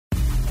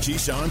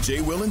Keyshawn,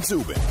 J. Will, and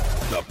Zubin,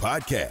 the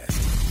podcast.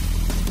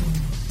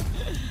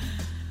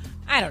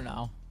 I don't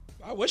know.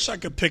 I wish I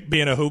could pick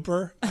being a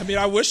hooper. I mean,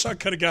 I wish I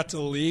could have got to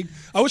the league.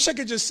 I wish I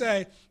could just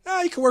say,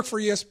 you can work for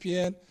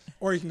ESPN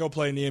or you can go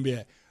play in the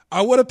NBA.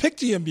 I would have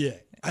picked the NBA.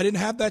 I didn't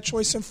have that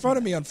choice in front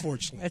of me,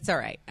 unfortunately. It's all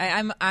right.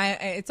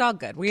 It's all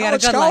good. We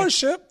College had a good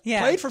scholarship.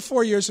 Yeah. Played for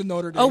 4 years in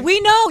Notre Dame. Oh, we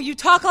know. You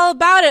talk all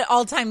about it.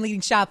 All-time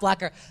leading shot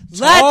blocker.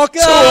 Talk to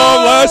him.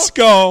 Let's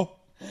go.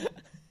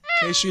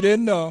 In case you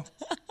didn't know.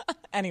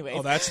 Anyways.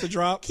 Oh, that's the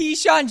drop?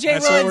 Keyshawn, J.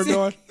 That's Will, what and we're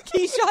doing?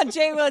 Keyshawn,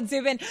 J. Will, and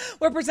Zubin.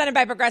 We're presented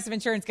by Progressive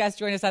Insurance. Guests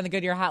join us on the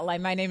Goodyear Hotline.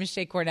 My name is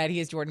Shae Cornette.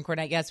 He is Jordan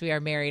Cornette. Yes, we are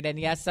married. And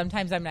yes,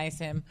 sometimes I'm nice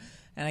to him.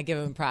 And I give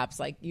him props.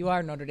 Like, you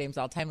are Notre Dame's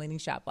all-time leading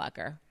shot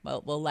blocker.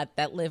 Well, we'll let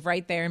that live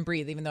right there and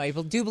breathe, even though I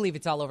do believe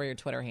it's all over your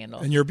Twitter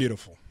handle. And you're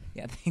beautiful.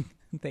 Yeah,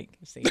 thank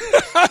you. See?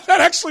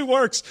 That actually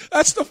works.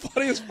 That's the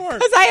funniest part.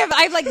 Because I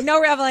have like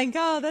no, I'm like,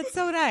 oh, that's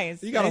so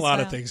nice. You got a lot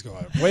of things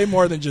going on. Way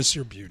more than just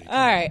your beauty. All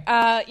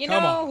right. You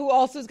know who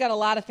also has got a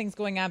lot of things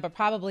going on, but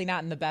probably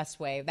not in the best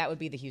way? That would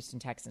be the Houston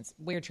Texans.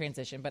 Weird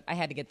transition, but I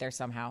had to get there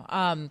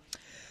somehow.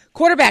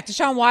 Quarterback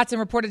Deshaun Watson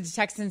reported to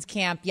Texans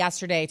camp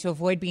yesterday to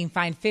avoid being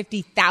fined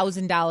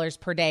 $50,000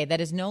 per day.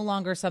 That is no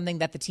longer something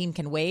that the team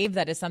can waive.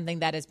 That is something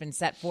that has been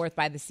set forth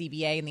by the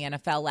CBA and the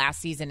NFL last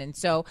season. And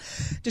so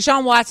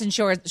Deshaun Watson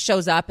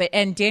shows up,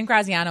 and Dan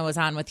Graziano was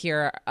on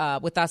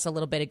with us a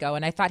little bit ago,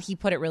 and I thought he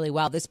put it really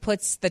well. This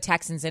puts the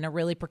Texans in a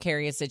really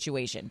precarious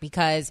situation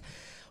because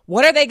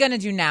what are they going to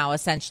do now,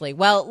 essentially?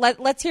 Well,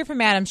 let's hear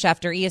from Adam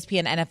Schefter,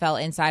 ESPN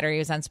NFL insider. He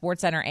was on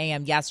SportsCenter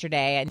AM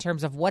yesterday in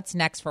terms of what's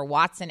next for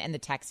Watson and the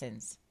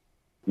Texans.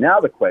 Now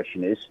the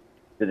question is,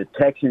 do the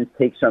Texans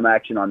take some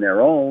action on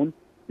their own?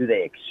 Do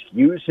they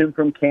excuse him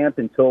from camp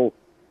until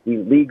the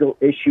legal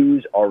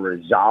issues are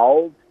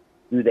resolved?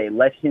 Do they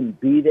let him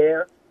be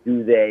there?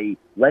 Do they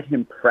let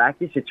him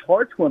practice? It's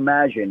hard to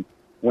imagine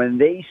when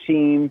they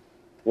seem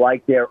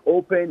like they're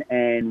open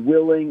and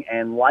willing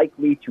and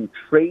likely to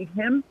trade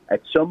him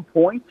at some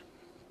point.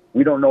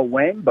 We don't know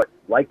when, but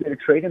likely to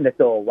trade him, that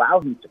they'll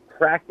allow him to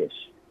practice.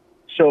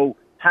 So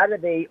how do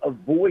they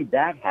avoid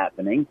that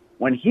happening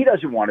when he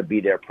doesn't want to be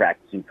there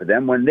practicing for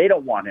them, when they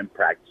don't want him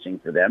practicing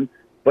for them,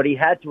 but he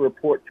had to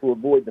report to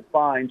avoid the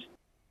fines?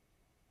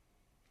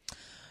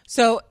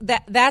 So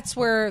that's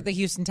where the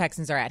Houston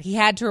Texans are at. He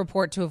had to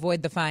report to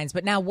avoid the fines.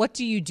 But now what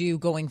do you do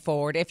going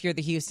forward if you're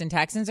the Houston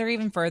Texans, or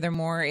even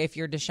furthermore, if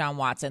you're Deshaun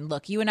Watson?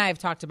 Look, you and I have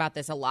talked about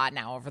this a lot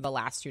now over the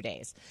last 2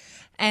 days.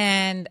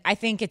 And I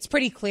think it's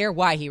pretty clear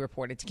why he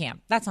reported to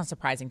camp. That's not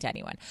surprising to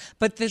anyone.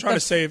 But trying to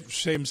save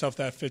himself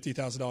that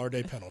 $50,000 a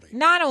day penalty.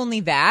 Not only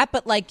that,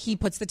 but like he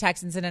puts the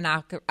Texans in an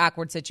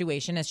awkward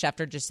situation, as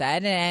Schefter just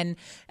said. And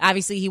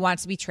obviously he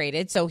wants to be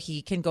traded, so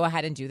he can go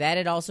ahead and do that.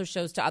 It also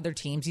shows to other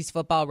teams he's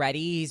football ready.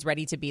 He's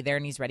ready to be there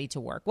and he's ready to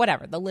work.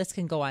 Whatever. The list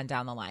can go on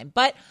down the line.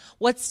 But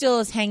what still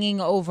is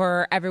hanging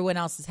over everyone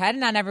else's head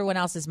and on everyone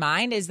else's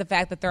mind is the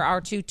fact that there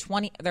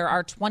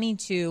are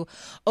 22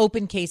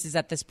 open cases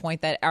at this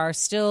point that are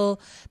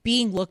still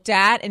being looked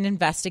at and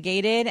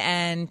investigated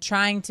and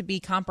trying to be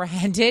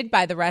comprehended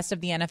by the rest of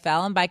the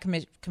NFL and by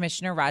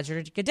Commissioner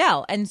Roger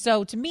Goodell. And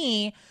so to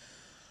me,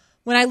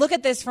 when I look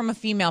at this from a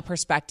female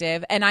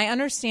perspective, and I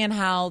understand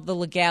how the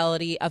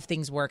legality of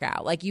things work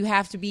out, like you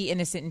have to be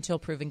innocent until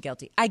proven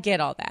guilty. I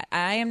get all that.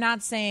 I am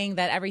not saying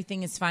that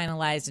everything is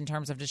finalized in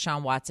terms of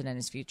Deshaun Watson and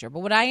his future. But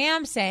what I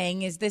am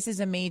saying is this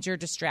is a major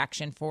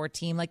distraction for a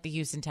team like the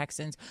Houston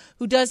Texans,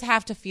 who does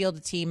have to field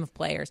a team of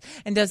players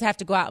and does have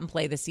to go out and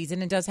play this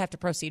season and does have to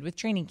proceed with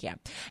training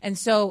camp. And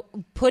so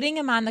putting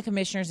him on the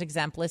commissioner's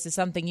exempt list is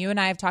something you and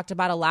I have talked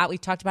about a lot.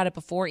 We've talked about it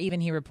before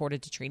even he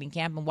reported to training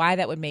camp and why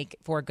that would make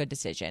for a good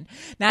decision.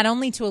 Not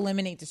only to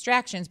eliminate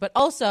distractions, but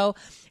also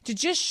to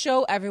just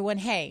show everyone,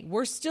 hey,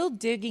 we're still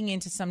digging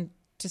into some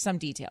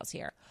details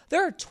here.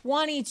 There are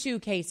 22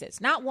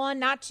 cases, not one,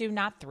 not two,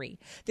 not three.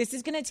 This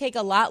is going to take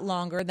a lot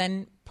longer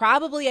than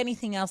probably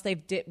anything else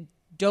they've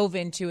dove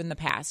into in the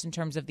past in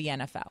terms of the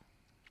NFL.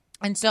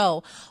 And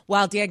so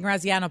while Dan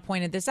Graziano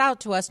pointed this out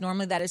to us,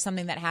 normally that is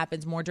something that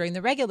happens more during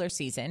the regular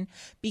season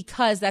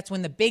because that's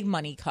when the big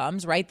money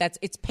comes, right?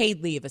 It's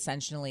paid leave,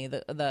 essentially,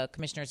 the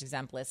commissioner's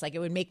exempt list. Like it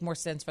would make more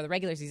sense for the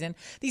regular season.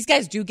 These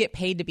guys do get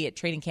paid to be at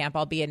training camp,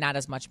 albeit not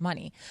as much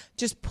money.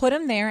 Just put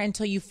him there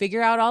until you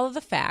figure out all of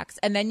the facts,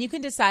 and then you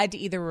can decide to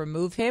either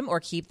remove him or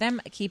keep him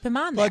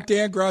on there. But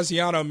Dan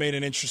Graziano made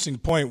an interesting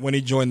point when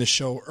he joined the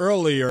show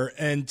earlier,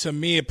 and to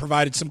me it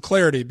provided some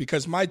clarity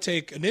because my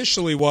take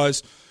initially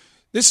was,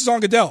 this is on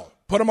Goodell.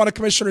 Put him on a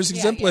commissioner's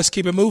exempt list,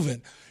 keep it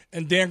moving.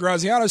 And Dan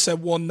Graziano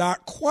said, well,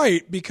 not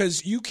quite,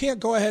 because you can't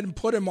go ahead and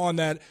put him on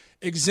that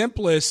exempt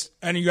list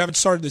and you haven't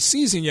started the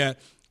season yet,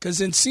 because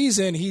in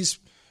season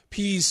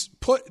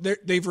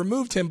they've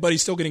removed him, but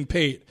he's still getting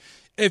paid.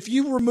 If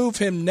you remove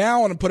him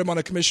now and put him on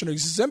a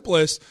commissioner's exempt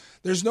list,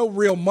 there's no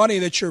real money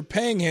that you're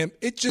paying him.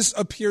 It just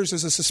appears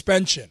as a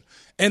suspension.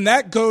 And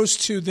that goes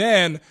to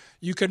then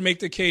you could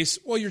make the case,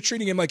 well, you're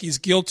treating him like he's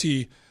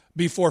guilty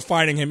before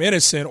finding him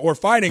innocent or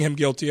finding him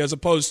guilty, as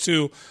opposed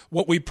to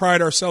what we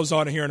pride ourselves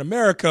on here in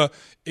America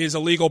is a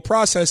legal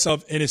process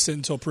of innocent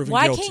until proven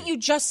guilty. Why can't you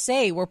just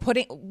say we're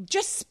putting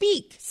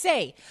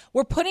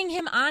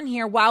him on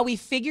here while we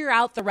figure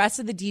out the rest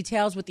of the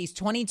details with these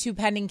 22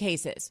 pending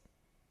cases?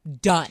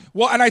 Done.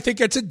 Well, and I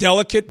think it's a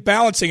delicate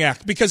balancing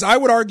act, because I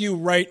would argue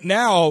right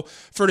now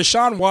for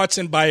Deshaun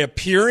Watson, by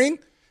appearing,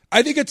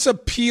 I think it's a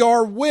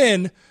PR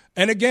win.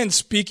 And again,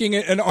 speaking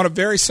on a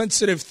very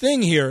sensitive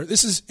thing here,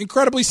 this is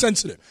incredibly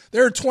sensitive.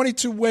 There are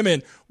 22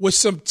 women with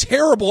some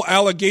terrible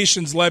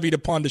allegations levied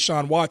upon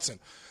Deshaun Watson.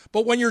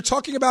 But when you're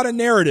talking about a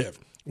narrative,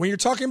 when you're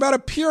talking about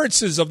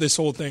appearances of this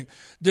whole thing,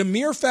 the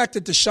mere fact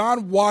that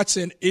Deshaun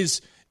Watson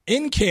is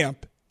in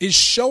camp, is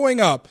showing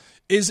up,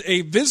 is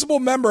a visible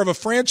member of a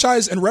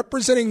franchise and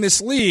representing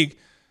this league,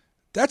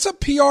 that's a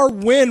PR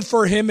win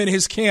for him in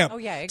his camp. Oh,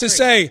 yeah, I agree. To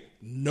say,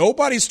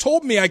 nobody's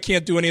told me I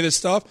can't do any of this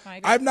stuff.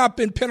 I've not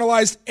been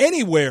penalized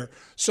anywhere.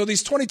 So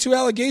these 22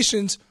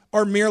 allegations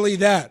are merely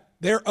that.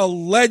 They're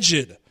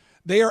alleged.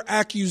 They are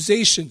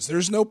accusations.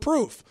 There's no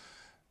proof.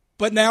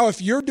 But now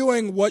if you're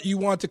doing what you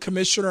want the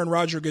commissioner and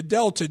Roger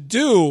Goodell to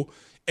do,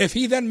 if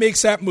he then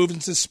makes that move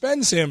and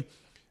suspends him,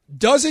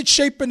 does it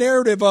shape a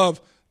narrative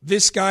of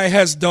this guy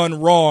has done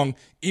wrong,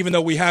 even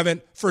though we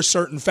haven't for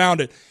certain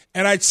found it?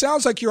 And it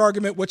sounds like your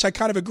argument, which I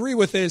kind of agree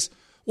with, is,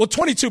 well,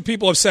 22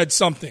 people have said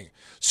something.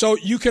 So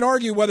you can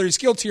argue whether he's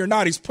guilty or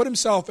not. He's put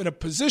himself in a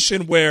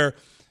position where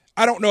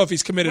I don't know if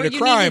he's committed a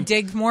crime,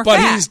 but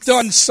facts. He's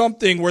done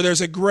something where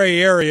there's a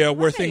gray area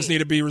where things need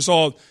to be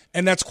resolved.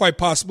 And that's quite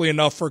possibly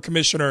enough for a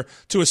commissioner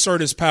to assert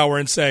his power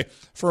and say,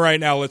 for right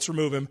now, let's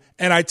remove him.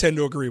 And I tend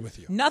to agree with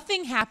you.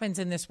 Nothing happens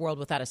in this world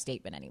without a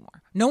statement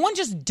anymore. No one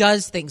just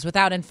does things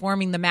without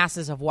informing the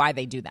masses of why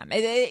they do them,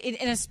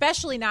 and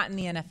especially not in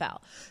the NFL.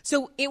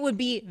 So it would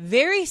be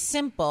very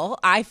simple,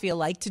 I feel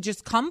like, to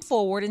just come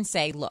forward and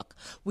say, look,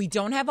 we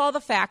don't have all the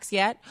facts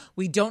yet.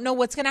 We don't know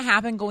what's going to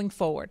happen going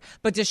forward.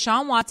 But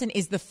Deshaun Watson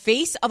is the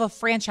face of a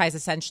franchise,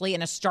 essentially,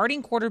 and a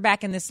starting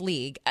quarterback in this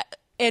league.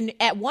 And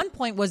at one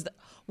point was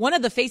one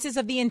of the faces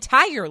of the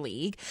entire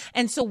league.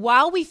 And so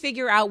while we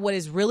figure out what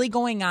is really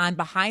going on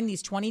behind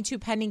these 22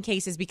 pending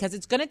cases, because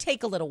it's going to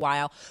take a little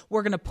while,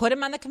 we're going to put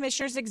him on the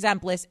commissioner's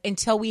exempt list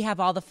until we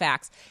have all the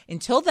facts.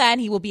 Until then,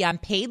 he will be on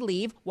paid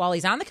leave. While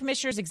he's on the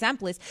commissioner's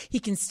exempt list, he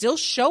can still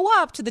show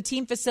up to the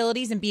team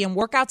facilities and be in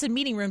workouts and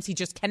meeting rooms. He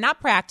just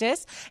cannot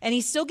practice, and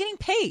he's still getting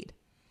paid.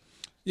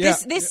 Yeah.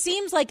 This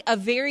seems like a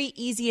very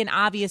easy and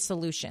obvious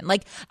solution.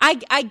 Like,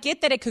 I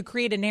get that it could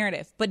create a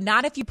narrative, but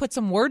not if you put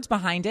some words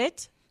behind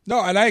it. No,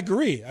 and I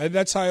agree.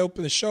 That's how I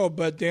opened the show.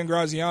 But Dan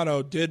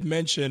Graziano did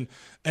mention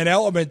an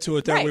element to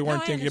it that we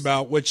weren't thinking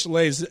about, which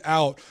lays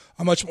out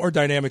a much more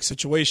dynamic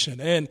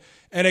situation. And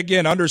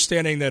again,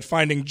 understanding that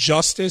finding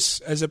justice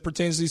as it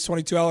pertains to these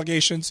 22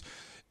 allegations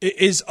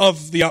is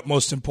of the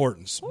utmost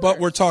importance. But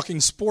we're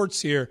talking sports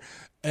here,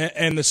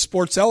 and the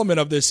sports element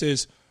of this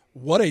is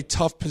what a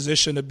tough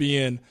position to be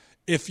in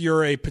if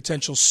you're a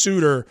potential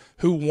suitor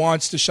who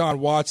wants Deshaun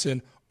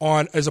Watson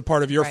on as a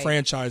part of your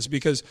franchise,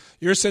 because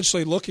you're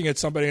essentially looking at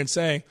somebody and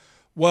saying,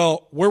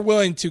 well, we're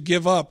willing to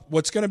give up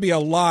what's going to be a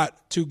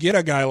lot to get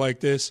a guy like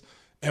this,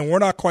 and we're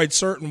not quite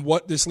certain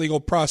what this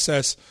legal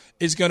process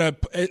is going to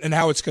and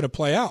how it's going to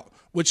play out,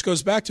 which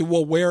goes back to,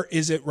 well, where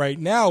is it right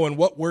now? And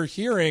what we're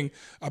hearing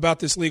about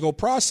this legal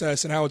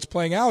process and how it's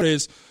playing out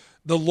is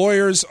the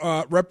lawyer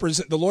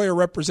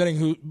representing,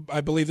 who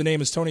I believe the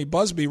name is Tony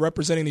Busby,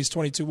 representing these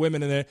 22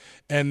 women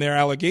and their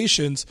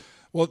allegations.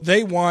 Well,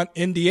 they want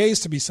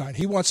NDAs to be signed.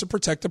 He wants to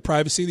protect the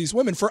privacy of these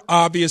women for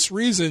obvious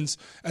reasons,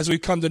 as we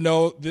come to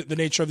know the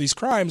nature of these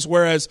crimes.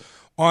 Whereas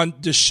on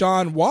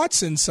Deshaun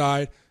Watson's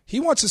side, he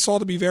wants this all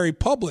to be very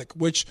public,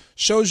 which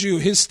shows you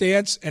his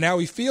stance and how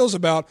he feels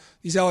about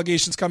these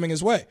allegations coming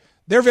his way.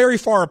 They're very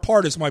far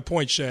apart, is my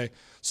point, Shae.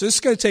 So this is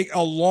going to take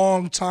a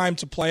long time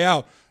to play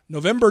out.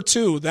 November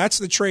 2, that's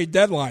the trade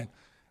deadline.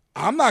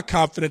 I'm not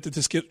confident that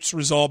this gets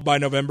resolved by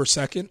November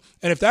 2nd.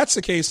 And if that's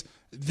the case,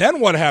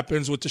 then what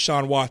happens with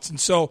Deshaun Watson?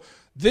 So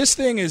this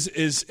thing is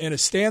in a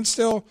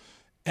standstill,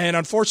 and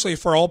unfortunately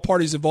for all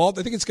parties involved,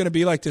 I think it's going to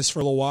be like this for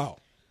a little while.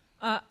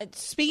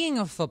 Speaking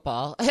of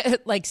football,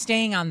 like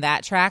staying on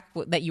that track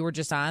that you were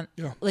just on,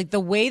 like the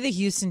way the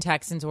Houston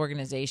Texans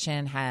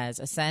organization has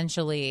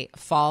essentially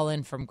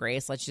fallen from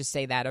grace, let's just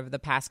say that, over the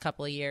past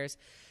couple of years,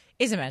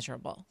 is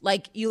immeasurable.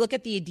 Like, you look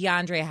at the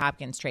DeAndre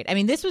Hopkins trade. I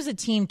mean, this was a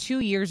team 2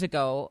 years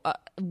ago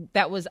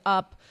that was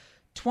up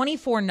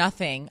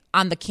 24-0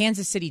 on the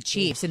Kansas City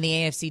Chiefs in the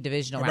AFC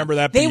divisional round. Remember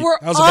that beat. They were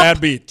that was a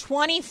bad beat.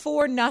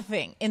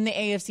 24-0 in the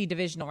AFC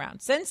divisional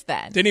round. Since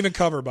then. Didn't even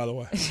cover, by the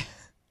way.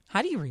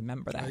 How do you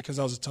remember that? Because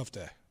that was a tough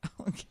day.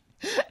 Okay.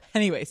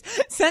 Anyways,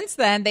 since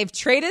then, they've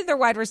traded their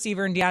wide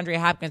receiver in DeAndre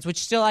Hopkins, which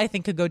still I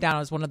think could go down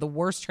as one of the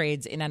worst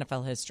trades in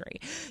NFL history.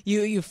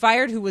 You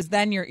fired who was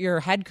then your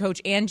head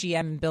coach and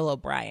GM, Bill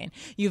O'Brien.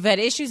 You've had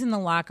issues in the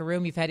locker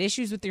room. You've had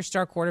issues with your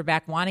star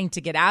quarterback wanting to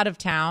get out of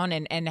town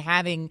and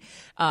having,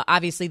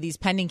 obviously, these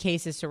pending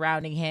cases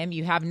surrounding him.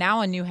 You have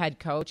now a new head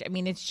coach. I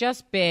mean, it's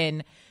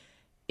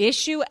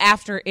issue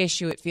after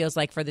issue, it feels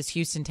like, for this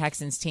Houston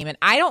Texans team. And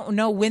I don't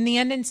know when the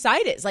end in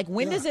sight is. Like,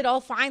 when does it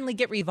all finally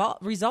get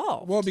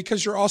resolved? Well,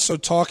 because you're also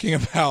talking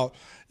about,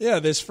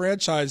 this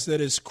franchise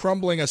that is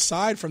crumbling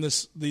aside from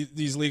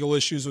these legal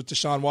issues with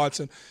Deshaun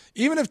Watson.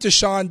 Even if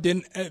Deshaun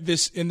didn't,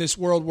 in this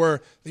world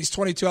where these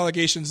 22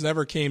 allegations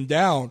never came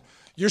down,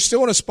 you're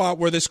still in a spot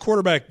where this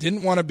quarterback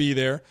didn't want to be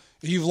there.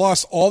 You've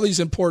lost all these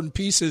important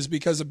pieces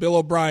because of Bill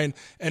O'Brien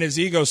and his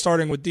ego,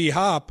 starting with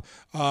D-Hop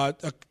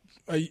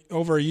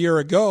over a year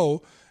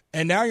ago.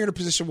 And now you're in a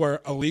position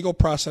where a legal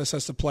process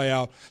has to play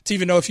out to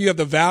even know if you have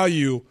the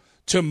value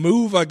to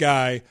move a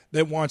guy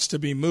that wants to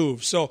be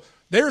moved. So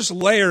there's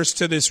layers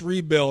to this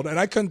rebuild, and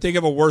I couldn't think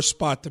of a worse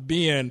spot to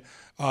be in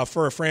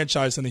for a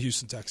franchise than the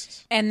Houston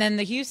Texans. And then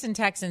the Houston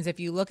Texans, if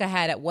you look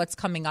ahead at what's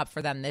coming up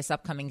for them this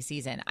upcoming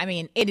season, I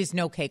mean, it is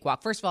no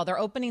cakewalk. First of all, they're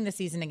opening the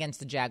season against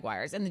the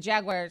Jaguars, and the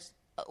Jaguars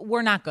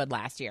were not good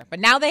last year. But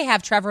now they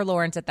have Trevor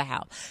Lawrence at the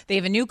helm. They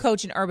have a new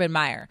coach in Urban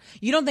Meyer.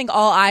 You don't think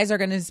all eyes are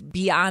going to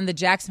be on the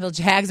Jacksonville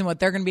Jags and what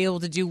they're going to be able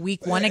to do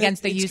week one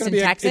against the Houston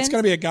Texans? It's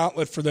going to be a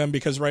gauntlet for them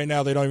because right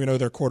now they don't even know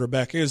their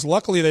quarterback is.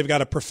 Luckily, they've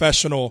got a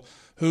professional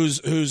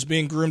who's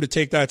being groomed to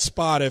take that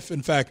spot if,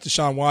 in fact,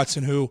 Deshaun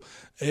Watson, who,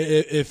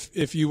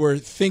 if you were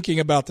thinking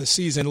about the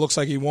season, looks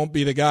like he won't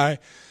be the guy.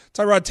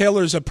 Tyrod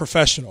Taylor is a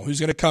professional who's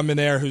going to come in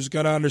there, who's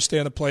going to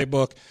understand the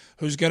playbook,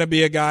 who's going to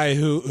be a guy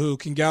who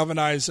can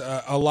galvanize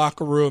a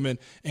locker room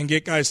and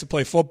get guys to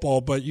play football,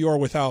 but you are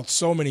without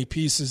so many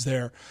pieces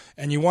there,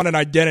 and you want an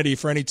identity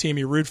for any team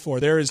you root for.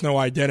 There is no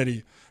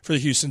identity for the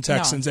Houston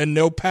Texans and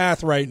no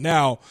path right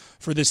now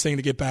for this thing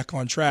to get back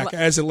on track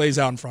as it lays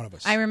out in front of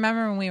us. I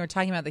remember when we were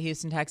talking about the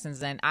Houston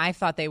Texans, and I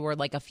thought they were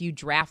like a few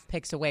draft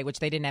picks away, which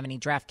they didn't have any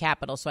draft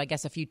capital, so I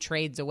guess a few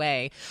trades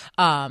away,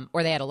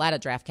 or they had a lot of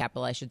draft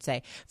capital, I should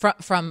say,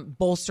 from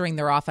bolstering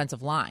their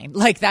offensive line.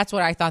 Like, that's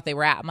what I thought they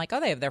were at. I'm like,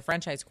 they have their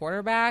franchise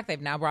quarterback.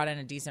 They've now brought in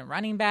a decent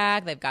running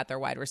back. They've got their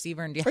wide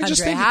receiver in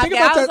DeAndre Hopkins.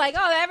 I was like,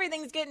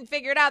 everything's getting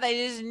figured out.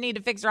 They just need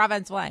to fix their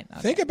offensive line.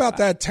 Okay, think about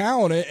that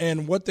talent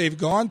and what they've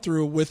gone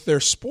through with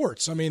their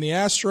sports. I mean, the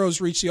Astros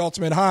reached the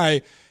ultimate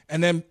high,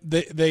 and then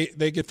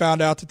they get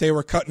found out that they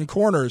were cutting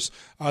corners.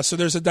 So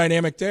there's a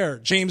dynamic there.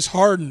 James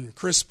Harden,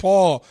 Chris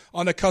Paul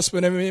on the cusp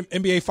of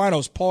NBA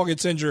Finals. Paul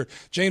gets injured.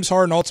 James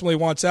Harden ultimately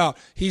wants out.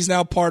 He's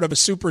now part of a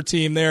super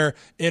team there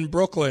in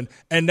Brooklyn.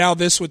 And now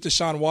this with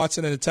Deshaun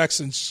Watson and the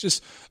Texans.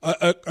 Just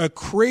a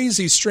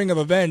crazy string of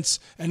events.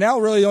 And now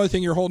really the only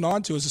thing you're holding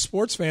on to as a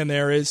sports fan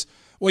there is,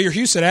 your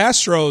Houston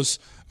Astros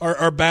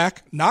are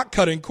back, not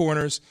cutting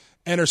corners,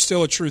 and are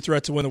still a true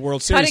threat to win the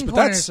World Series. Cutting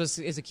corners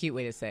is a cute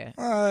way to say it.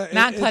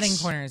 Not cutting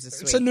corners is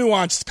sweet. It's a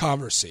nuanced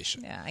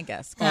conversation. Yeah, I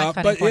guess.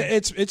 But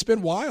it's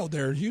been wild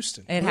there in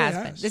Houston. It has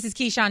been. This is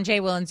Keyshawn,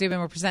 J. Will, and Zubin.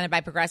 We're presented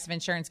by Progressive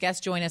Insurance. Guests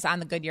join us on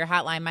the Goodyear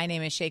Hotline. My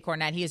name is Shae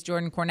Cornette. He is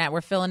Jordan Cornette.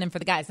 We're filling in for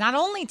the guys. Not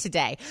only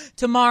today,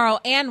 tomorrow,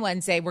 and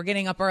Wednesday. We're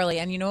getting up early.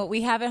 And you know what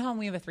we have at home?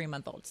 We have a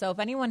 3-month-old. So if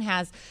anyone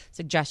has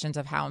suggestions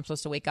of how I'm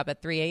supposed to wake up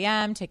at 3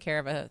 a.m., take care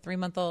of a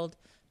 3-month-old,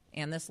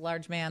 and this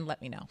large man,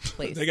 let me know,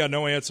 please. They got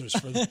no answers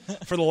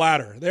for the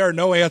latter. There are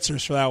no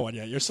answers for that one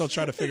yet. You're still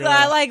trying to figure it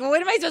out. Like, when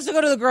am I supposed to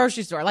go to the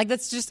grocery store? Like,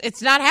 that's just,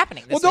 it's not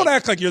happening this don't week.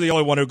 act like you're the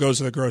only one who goes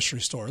to the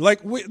grocery store.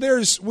 Like, we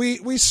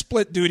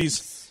split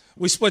duties.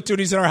 We split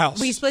duties in our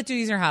house. We split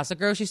duties in our house. The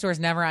grocery store is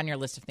never on your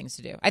list of things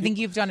to do. I think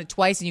you've done it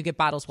twice and you get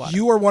bottles of water.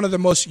 You are one of the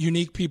most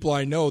unique people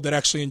I know that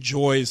actually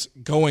enjoys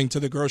going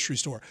to the grocery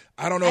store.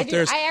 I don't know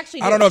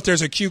if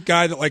there's a cute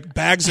guy that like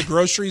bags the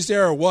groceries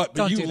there or what,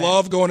 but you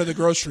love going to the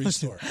grocery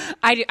store.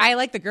 I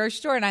like the grocery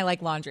store and I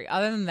like laundry.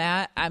 Other than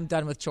that, I'm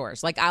done with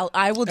chores. Like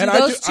I will do and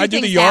those two things. I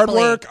do the yard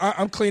work.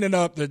 I'm cleaning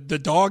up the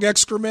dog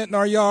excrement in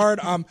our yard.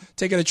 I'm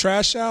taking the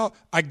trash out.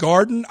 I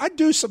garden. I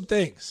do some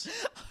things.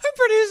 Our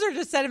producer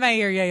just said in my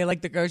ear, "Yeah, you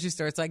like the grocery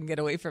store, so I can get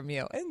away from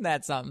you." Isn't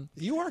that something?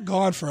 You are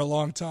gone for a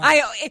long time.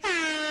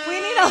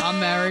 I'm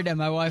married, and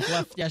my wife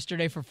left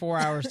yesterday for 4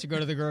 hours to go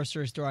to the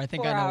grocery store. I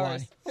think I know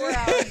why. 4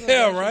 hours.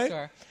 Yeah, right.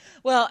 Store.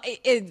 Well,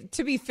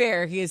 to be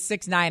fair, he is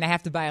 6'9". I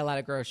have to buy a lot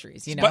of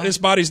groceries. You know, but his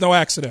body's no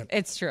accident.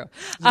 It's true.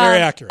 It's very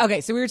accurate. Okay,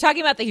 so we were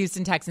talking about the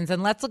Houston Texans,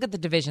 and let's look at the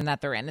division that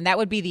they're in, and that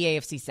would be the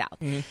AFC South.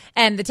 Mm-hmm.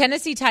 And the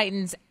Tennessee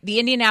Titans, the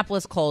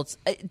Indianapolis Colts.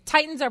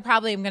 Titans are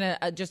probably, I'm going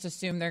to just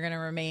assume they're going to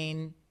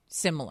remain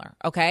similar,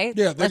 okay?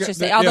 Yeah. Let's just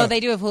say, although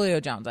they do have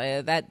Julio Jones.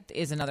 That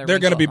is another. They're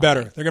going to be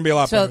better. They're going to be a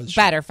lot better. So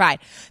better, fine.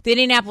 The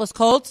Indianapolis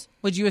Colts,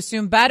 would you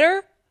assume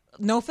better?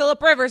 No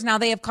Phillip Rivers. Now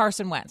they have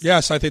Carson Wentz.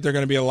 Yes, I think they're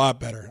going to be a lot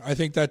better. I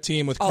think that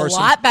team with Carson.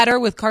 A lot better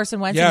with Carson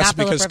Wentz. Yes, and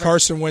not because Phillip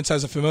Carson Wentz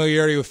has a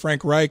familiarity with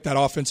Frank Reich. That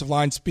offensive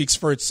line speaks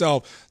for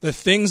itself. The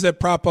things that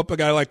prop up a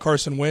guy like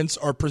Carson Wentz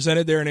are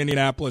presented there in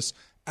Indianapolis.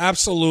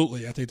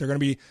 Absolutely. I think they're going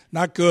to be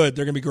not good.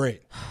 They're going to be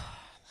great.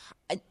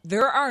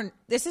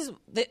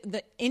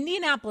 The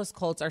Indianapolis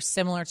Colts are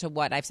similar to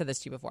what I've said this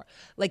to you before,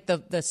 like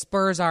the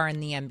Spurs are in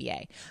the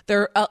NBA.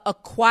 They're a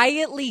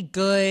quietly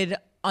good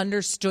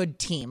understood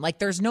team. Like,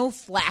 there's no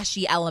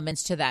flashy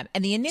elements to them.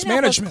 And the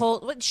Indianapolis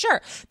Colts,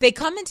 sure, they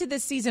come into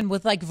this season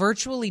with like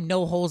virtually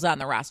no holes on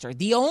the roster.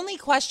 The only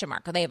question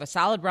mark, they have a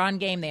solid run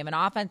game, they have an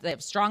offense, they have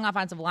a strong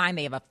offensive line,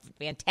 they have a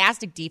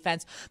fantastic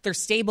defense. They're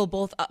stable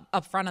both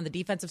up front on the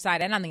defensive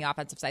side and on the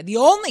offensive side. The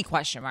only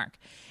question mark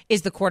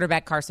is the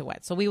quarterback Carson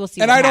Wentz. So we will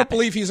see. And I don't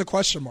believe he's a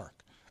question mark.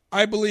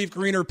 I believe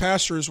greener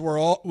pastures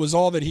was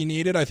all that he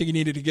needed. I think he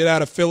needed to get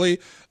out of Philly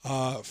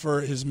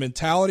for his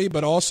mentality,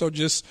 but also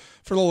just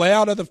for the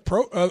layout of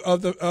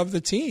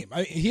the team.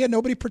 He had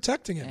nobody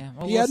protecting him.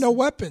 Yeah, he had no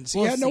weapons.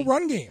 He had no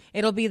run game.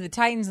 It'll be the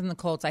Titans and the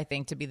Colts, I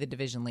think, to be the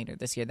division leader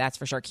this year. That's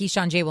for sure.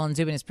 Keyshawn, J. Will, and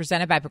Zubin is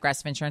presented by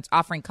Progressive Insurance,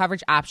 offering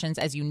coverage options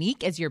as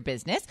unique as your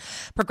business.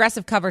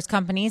 Progressive covers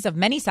companies of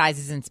many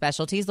sizes and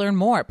specialties. Learn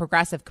more at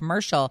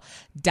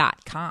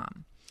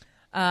progressivecommercial.com.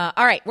 All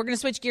right, we're going to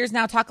switch gears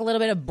now, talk a little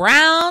bit of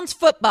Browns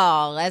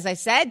football. As I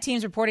said,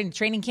 teams reporting to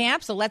training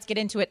camp, so let's get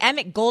into it.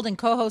 Emmett Golden,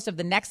 co-host of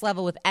The Next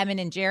Level with Emmett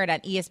and Jared on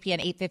ESPN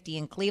 850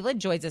 in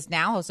Cleveland, joins us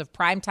now, host of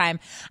Primetime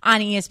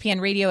on ESPN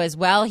Radio as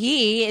well.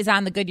 He is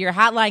on the Goodyear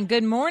Hotline.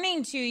 Good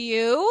morning to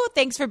you.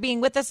 Thanks for being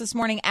with us this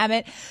morning,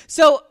 Emmett.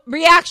 So,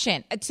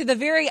 reaction to the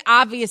very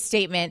obvious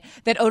statement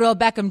that Odell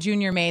Beckham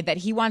Jr. made that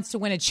he wants to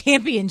win a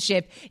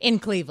championship in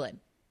Cleveland.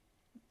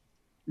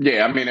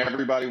 Yeah, I mean,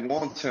 everybody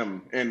wants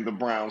him and the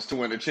Browns to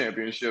win a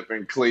championship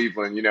in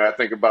Cleveland. You know, I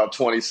think about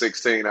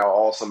 2016, how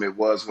awesome it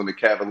was when the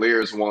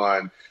Cavaliers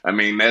won. I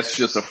mean, that's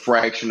just a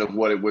fraction of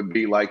what it would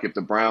be like if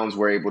the Browns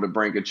were able to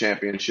bring a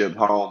championship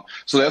home.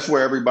 So that's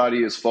where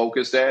everybody is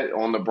focused at,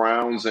 on the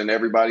Browns, and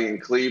everybody in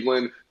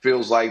Cleveland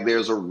feels like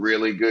there's a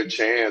really good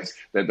chance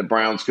that the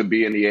Browns could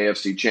be in the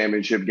AFC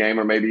Championship game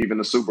or maybe even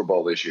the Super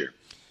Bowl this year.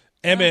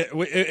 Emmett,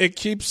 it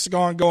keeps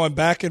going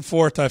back and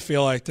forth. I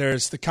feel like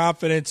there's the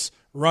confidence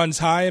runs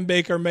high in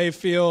Baker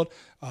Mayfield.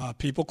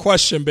 People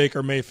question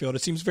Baker Mayfield.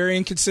 It seems very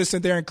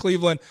inconsistent there in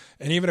Cleveland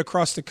and even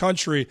across the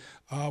country.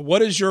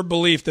 What is your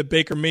belief that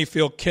Baker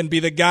Mayfield can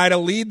be the guy to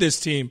lead this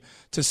team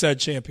to said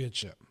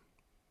championship?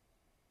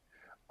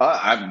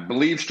 I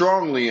believe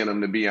strongly in him,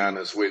 to be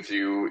honest with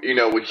you. You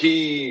know,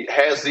 he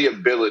has the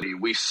ability.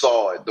 We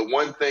saw it. The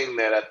one thing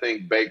that I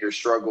think Baker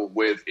struggled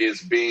with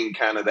is being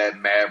kind of that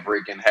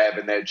maverick and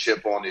having that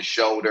chip on his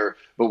shoulder.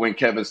 But when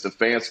Kevin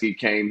Stefanski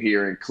came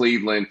here in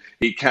Cleveland,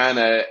 he kind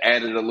of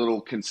added a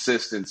little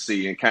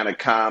consistency and kind of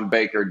calmed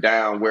Baker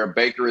down, where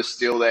Baker is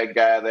still that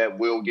guy that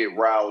will get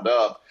riled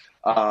up.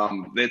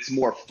 It's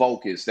more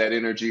focused. That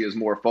energy is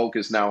more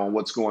focused now on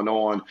what's going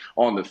on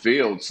the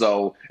field.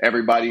 So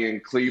everybody in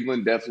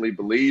Cleveland definitely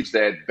believes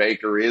that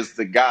Baker is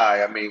the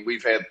guy. I mean,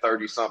 we've had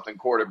 30-something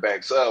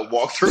quarterbacks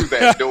walk through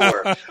that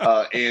door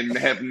and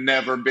have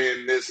never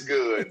been this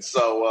good.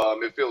 So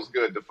it feels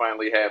good to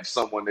finally have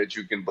someone that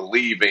you can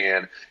believe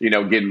in, you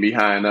know, getting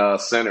behind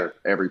center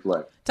every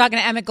play. Talking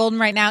to Emmett Golden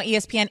right now,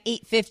 ESPN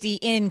 850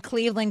 in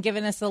Cleveland,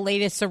 giving us the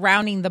latest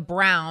surrounding the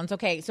Browns.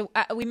 Okay, so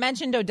we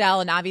mentioned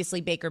Odell and obviously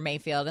Baker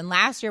Mayfield. And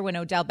last year when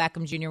Odell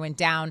Beckham Jr. went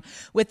down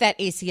with that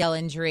ACL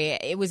injury,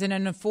 it was an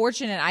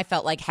unfortunate, I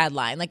felt like,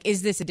 headline. Like,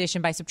 is this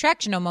addition by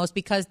subtraction almost?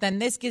 Because then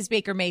this gives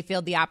Baker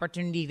Mayfield the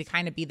opportunity to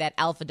kind of be that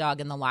alpha dog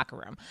in the locker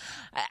room.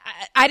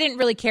 I didn't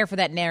really care for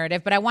that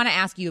narrative, but I want to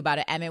ask you about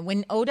it, Emmett.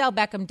 When Odell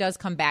Beckham does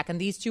come back and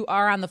these two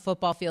are on the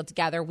football field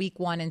together week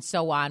one and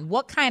so on,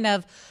 what kind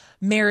of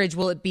marriage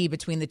will it be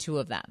between the two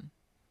of them?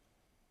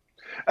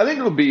 I think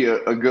it'll be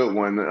a good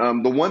one.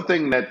 The one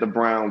thing that the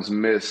Browns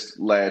missed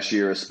last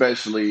year,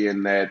 especially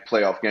in that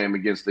playoff game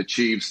against the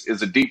Chiefs,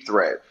 is a deep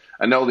threat.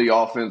 I know the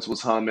offense was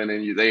humming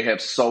and they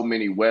have so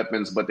many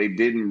weapons, but they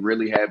didn't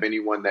really have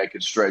anyone that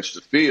could stretch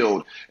the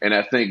field. And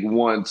I think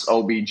once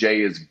OBJ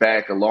is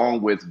back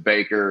along with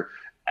Baker,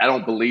 I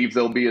don't believe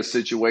there'll be a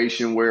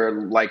situation where,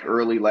 like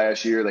early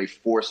last year, they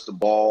forced the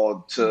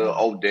ball to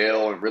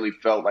Odell and really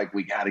felt like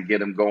we got to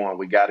get him going.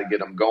 We got to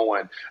get him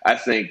going. I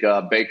think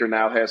Baker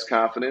now has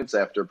confidence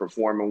after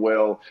performing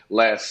well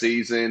last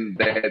season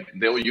that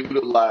they'll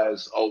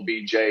utilize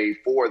OBJ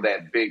for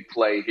that big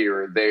play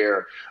here or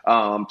there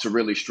to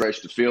really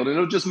stretch the field. And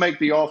it'll just make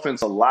the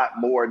offense a lot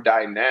more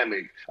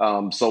dynamic.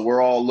 So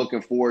we're all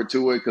looking forward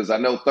to it because I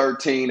know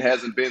 13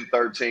 hasn't been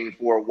 13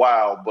 for a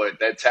while, but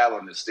that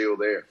talent is still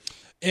there.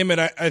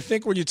 Emmett, I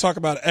think when you talk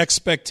about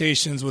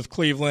expectations with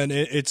Cleveland,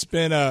 it's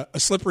been a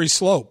slippery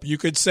slope. You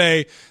could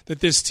say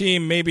that this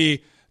team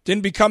maybe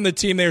didn't become the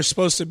team they were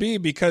supposed to be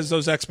because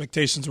those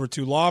expectations were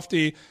too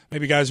lofty.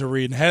 Maybe guys are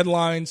reading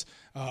headlines,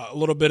 a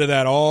little bit of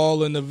that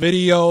all in the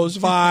videos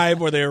vibe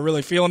where they're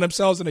really feeling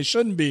themselves and they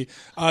shouldn't be,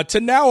 to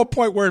now a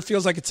point where it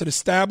feels like it's an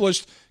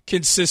established,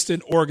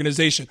 consistent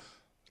organization.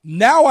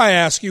 Now I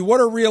ask you,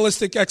 what are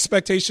realistic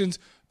expectations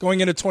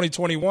going into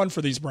 2021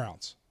 for these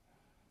Browns?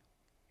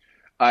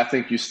 I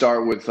think you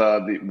start with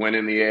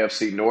winning the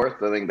AFC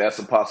North. I think that's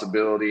a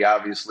possibility.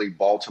 Obviously,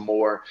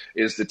 Baltimore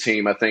is the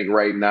team, I think,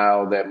 right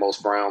now that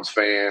most Browns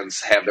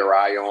fans have their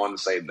eye on and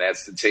say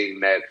that's the team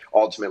that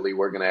ultimately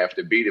we're going to have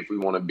to beat if we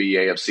want to be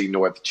AFC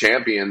North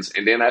champions.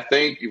 And then I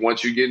think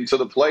once you get into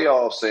the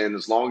playoffs, and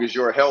as long as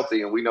you're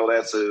healthy, and we know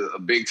that's a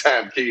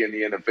big-time key in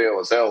the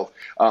NFL is health,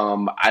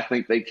 I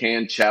think they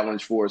can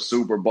challenge for a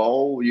Super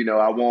Bowl. You know,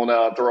 I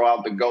won't throw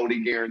out the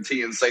Goldie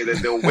guarantee and say that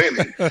they'll win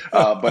it,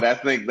 but I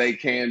think they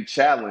can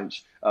challenge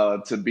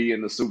to be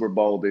in the Super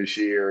Bowl this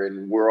year,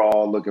 and we're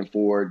all looking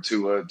forward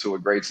to a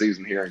great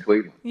season here in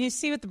Cleveland. You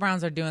see what the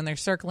Browns are doing? They're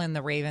circling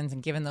the Ravens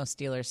and giving those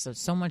Steelers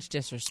so much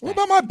disrespect.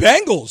 What about my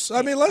Bengals?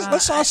 I mean,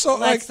 let's also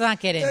let's not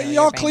get into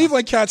y'all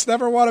Cleveland cats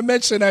never want to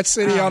mention that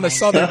city on the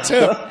southern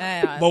tip.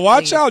 But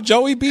watch out,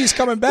 Joey B's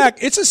coming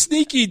back. It's a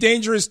sneaky,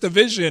 dangerous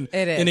division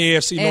in the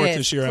AFC North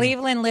this year.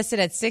 Cleveland listed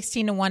at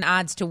 16-1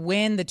 odds to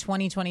win the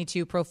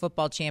 2022 Pro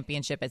Football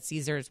Championship at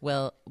Caesars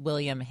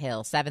William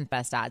Hill, 7th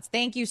best odds.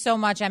 Thank you so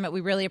much, Emmett.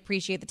 We really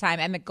appreciate the time.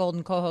 Emmett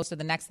Golden, co-host of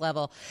The Next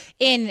Level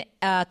in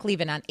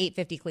Cleveland on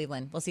 850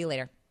 Cleveland. We'll see you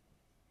later.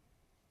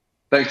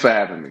 Thanks for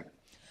having me.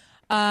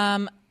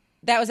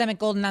 That was Emmett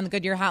Golden on the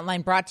Goodyear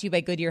Hotline, brought to you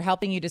by Goodyear,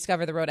 helping you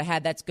discover the road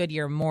ahead. That's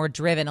Goodyear, more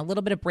driven. A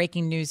little bit of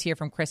breaking news here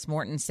from Chris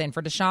Mortensen.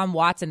 For Deshaun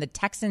Watson, the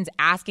Texans'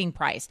 asking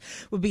price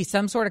would be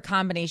some sort of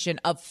combination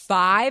of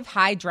 5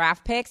 high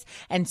draft picks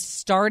and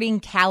starting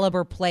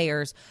caliber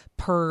players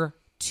per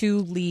 2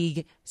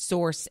 league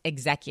source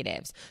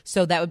executives.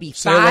 So that would be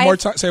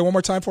 5. Say it one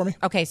more time for me.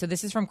 Okay, so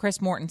this is from Chris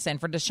Mortensen.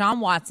 For Deshaun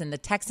Watson, the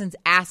Texans'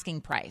 asking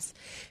price,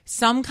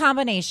 some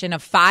combination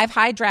of 5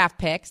 high draft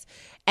picks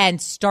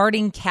and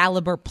starting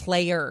caliber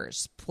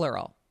players,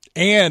 plural.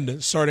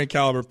 And starting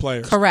caliber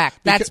players. Correct.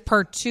 That's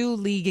per 2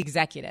 league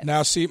executives.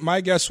 Now, see,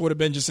 my guess would have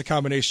been just a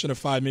combination of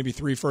 5, maybe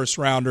 3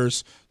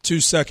 first-rounders, 2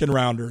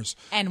 second-rounders.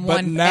 And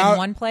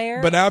one player?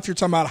 But now if you're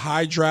talking about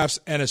high drafts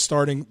and a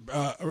starting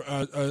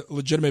a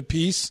legitimate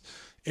piece,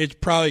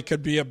 it probably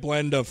could be a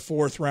blend of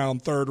 4th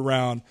round, 3rd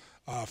round,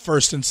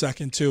 1st and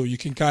 2nd, too. You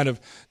can kind of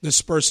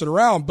disperse it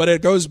around. But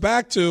it goes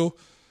back to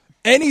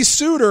any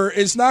suitor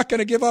is not going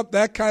to give up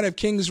that kind of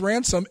king's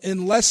ransom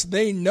unless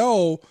they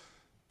know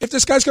if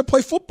this guy's going to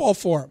play football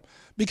for him.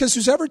 Because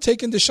who's ever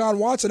taken Deshaun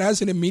Watson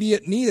has an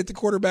immediate need at the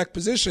quarterback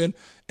position,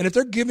 and if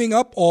they're giving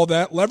up all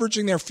that,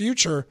 leveraging their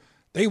future,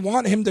 they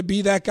want him to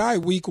be that guy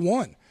week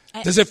 1.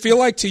 Does it feel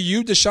like to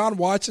you Deshaun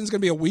Watson's going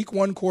to be a week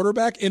 1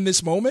 quarterback in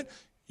this moment?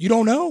 You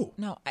don't know.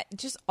 No,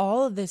 just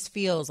all of this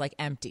feels like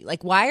empty.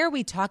 Like, why are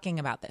we talking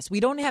about this? We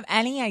don't have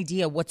any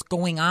idea what's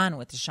going on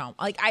with Deshaun.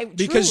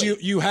 Because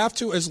you have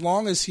to, as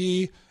long as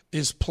he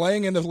is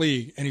playing in the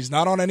league and he's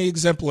not on any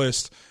exempt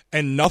list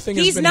and nothing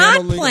has been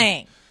handled. He's not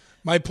playing.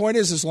 My point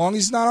is, as long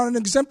as he's not on an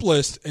exempt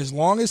list, as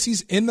long as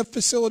he's in the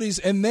facilities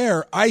and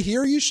there, I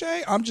hear you,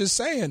 Shae. I'm just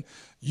saying,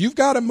 you've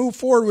got to move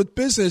forward with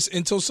business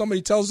until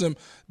somebody tells him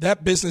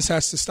that business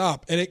has to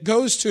stop. And it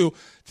goes to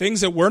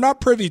things that we're not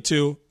privy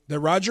to, that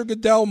Roger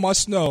Goodell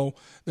must know,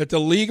 that the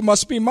league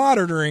must be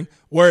monitoring,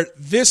 where at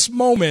this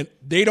moment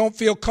they don't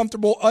feel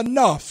comfortable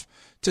enough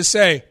to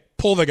say,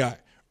 pull the guy.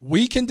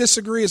 We can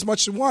disagree as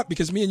much as we want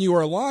because me and you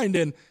are aligned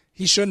and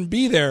he shouldn't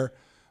be there,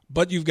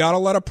 but you've got to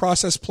let a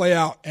process play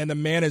out, and the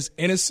man is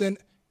innocent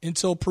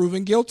until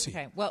proven guilty.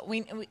 Okay. Well,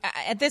 we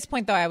at this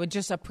point, though, I would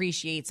just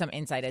appreciate some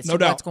insight as to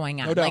what's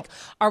going on. No doubt. Like,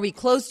 are we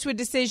close to a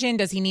decision?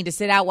 Does he need to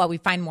sit out while we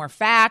find more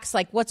facts?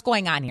 Like, what's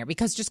going on here?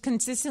 Because just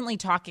consistently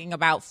talking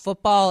about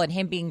football and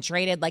him being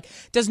traded, like,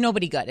 does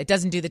nobody good. It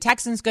doesn't do the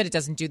Texans good. It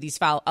doesn't do these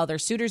foul other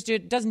suitors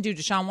good. It doesn't do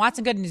Deshaun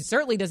Watson good. And it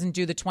certainly doesn't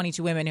do the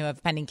 22 women who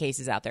have pending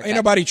cases out there. Ain't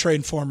nobody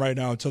trading for him right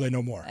now until they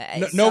know more.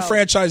 No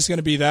franchise is going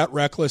to be that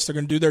reckless. They're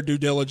going to do their due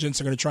diligence.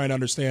 They're going to try and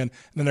understand,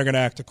 and then they're going to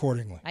act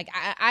accordingly. Like,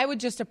 I would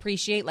just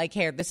appreciate, like,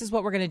 here, this is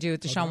what we're going to do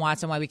with Deshaun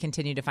Watson while we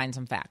continue to find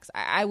some facts.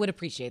 I would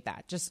appreciate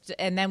that.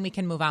 And then we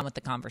can move on with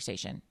the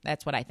conversation.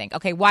 That's what I think.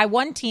 Okay, why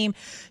one team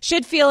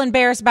should feel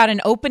embarrassed about an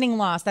opening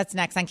loss. That's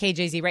next on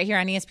KJZ right here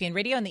on ESPN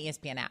Radio and the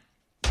ESPN app.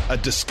 A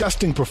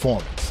disgusting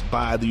performance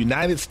by the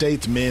United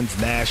States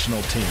men's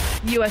national team.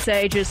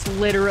 USA just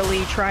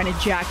literally trying to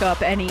jack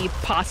up any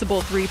possible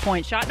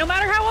three-point shot, no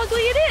matter how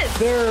ugly it is.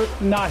 They're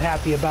not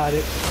happy about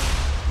it.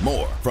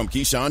 More from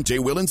Keyshawn, J.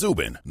 Will, and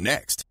Zubin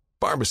next.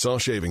 Barbasol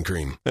Shaving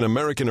Cream, an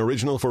American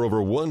original for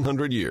over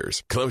 100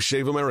 years. Close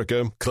Shave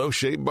America, Close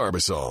Shave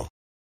Barbasol.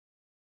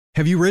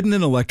 Have you ridden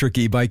an electric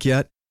e-bike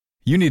yet?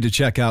 You need to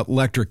check out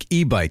Electric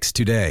E-Bikes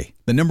today,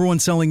 the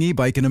 #1 selling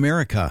e-bike in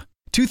America.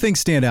 2 things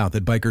stand out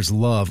that bikers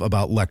love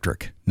about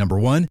Electric. Number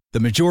 1, the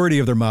majority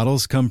of their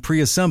models come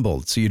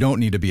pre-assembled, so you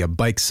don't need to be a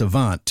bike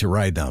savant to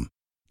ride them.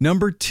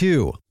 Number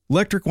 2,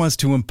 Electric wants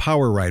to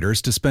empower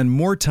riders to spend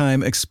more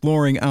time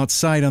exploring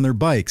outside on their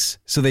bikes,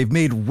 so they've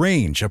made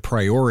range a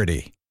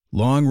priority.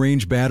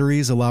 Long-range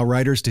batteries allow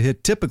riders to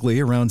hit typically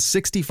around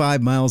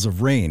 65 miles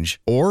of range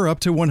or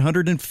up to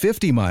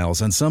 150 miles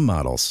on some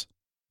models.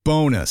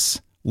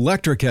 Bonus,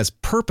 Electric has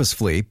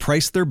purposefully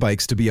priced their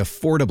bikes to be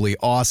affordably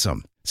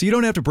awesome, so you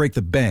don't have to break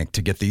the bank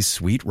to get these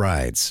sweet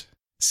rides.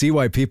 See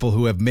why people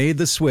who have made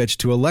the switch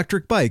to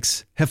electric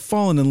bikes have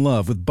fallen in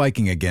love with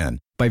biking again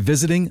by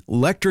visiting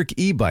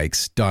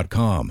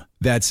lectricebikes.com.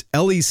 That's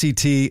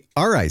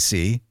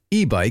LECTRIC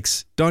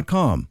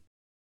ebikes.com.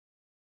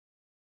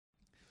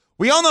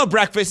 We all know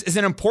breakfast is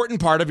an important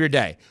part of your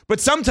day,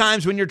 but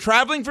sometimes when you're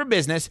traveling for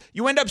business,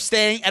 you end up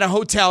staying at a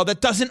hotel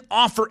that doesn't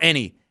offer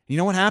any. You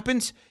know what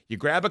happens? You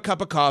grab a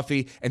cup of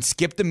coffee and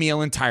skip the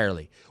meal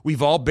entirely.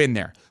 We've all been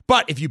there.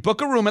 But if you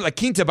book a room at La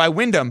Quinta by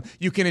Wyndham,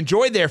 you can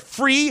enjoy their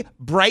free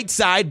Bright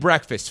Side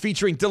breakfast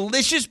featuring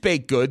delicious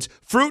baked goods,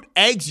 fruit,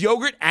 eggs,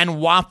 yogurt, and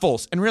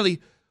waffles. And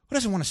really, who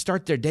doesn't want to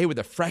start their day with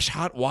a fresh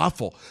hot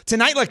waffle?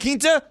 Tonight, La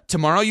Quinta,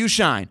 tomorrow you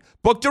shine.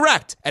 Book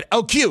direct at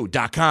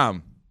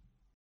lq.com.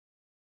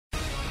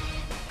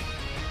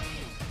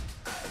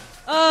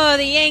 Oh,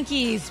 the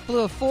Yankees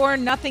blew a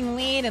 4-0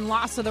 lead and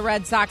lost to the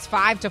Red Sox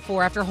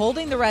 5-4 after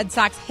holding the Red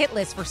Sox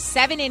hitless for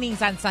 7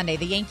 innings on Sunday.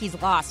 The Yankees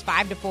lost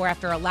 5-4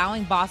 after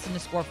allowing Boston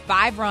to score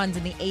 5 runs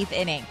in the 8th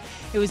inning.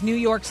 It was New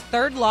York's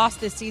 3rd loss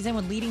this season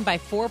when leading by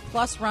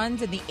 4+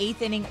 runs in the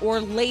 8th inning or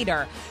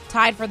later,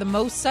 tied for the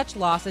most such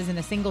losses in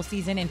a single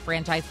season in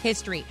franchise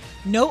history.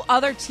 No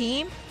other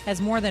team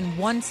has more than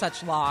one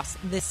such loss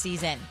this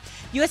season.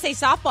 USA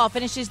Softball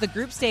finishes the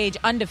group stage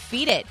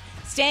undefeated.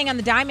 Staying on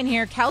the diamond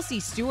here, Kelsey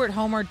Stewart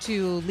homered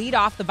to lead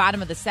off the bottom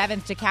of the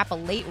 7th to cap a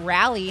late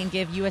rally and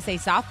give USA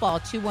Softball a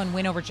 2-1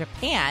 win over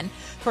Japan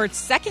for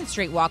its 2nd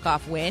straight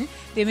walk-off win.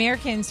 The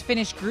Americans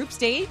finished group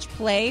stage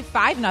play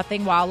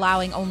 5-0 while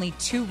allowing only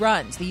 2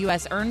 runs. The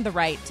U.S. earned the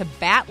right to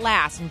bat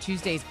last in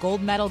Tuesday's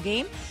gold medal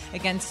game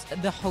against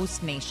the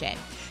host nation.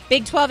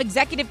 Big 12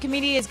 Executive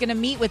Committee is going to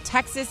meet with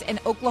Texas and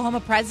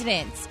Oklahoma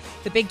presidents.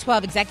 The Big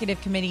 12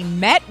 Executive Committee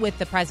met with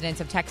the presidents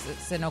of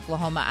Texas and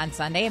Oklahoma on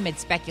Sunday amid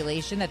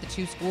speculation that the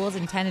two schools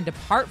intend to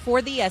depart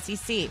for the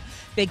SEC.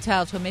 Big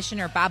 12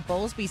 Commissioner Bob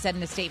Bowlesby said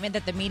in a statement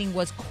that the meeting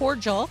was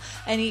cordial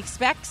and he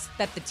expects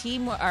that the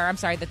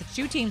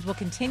two teams will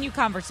continue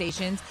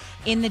conversations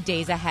in the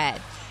days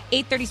ahead.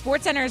 830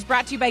 SportsCenter is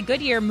brought to you by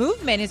Goodyear.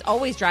 Movement is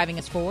always driving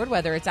us forward,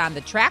 whether it's on the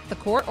track, the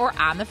court, or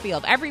on the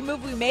field. Every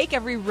move we make,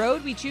 every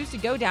road we choose to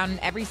go down, and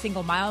every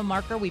single mile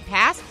marker we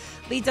pass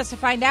leads us to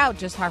find out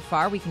just how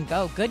far we can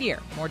go. Goodyear,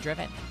 more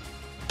driven.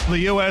 The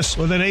U.S.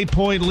 with an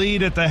 8-point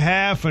lead at the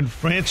half, and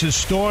France has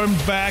stormed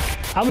back.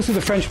 Obviously,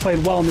 the French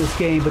played well in this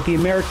game, but the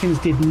Americans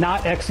did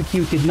not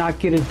execute, did not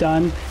get it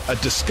done. A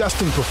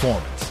disgusting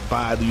performance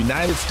by the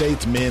United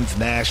States men's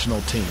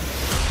national team.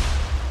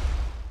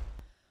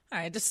 All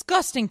right,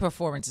 disgusting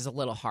performance is a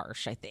little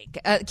harsh, I think.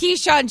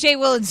 Keyshawn, Jay,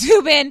 Will, and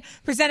Zubin,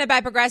 presented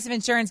by Progressive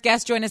Insurance.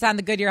 Guests join us on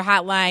the Goodyear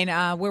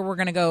Hotline, where we're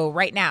going to go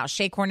right now.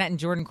 Shae Cornette and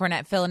Jordan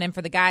Cornette filling in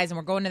for the guys, and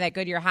we're going to that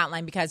Goodyear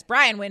Hotline because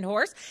Brian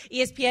Windhorst,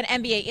 ESPN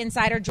NBA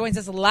insider, joins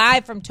us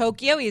live from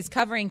Tokyo. He is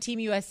covering Team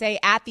USA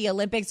at the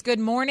Olympics. Good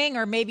morning,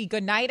 or maybe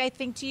good night, I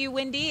think, to you,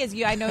 Windy,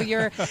 I know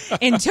you're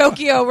in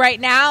Tokyo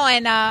right now.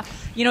 And,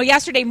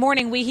 yesterday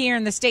morning, we here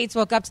in the States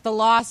woke up to the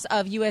loss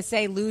of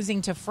USA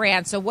losing to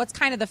France. So what's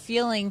kind of the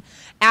feeling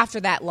after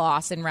that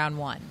loss in round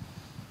 1?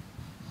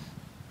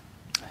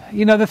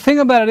 The thing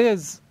about it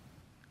is,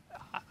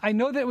 I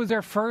know that it was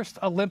their first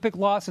Olympic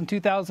loss in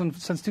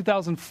since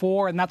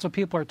 2004, and that's what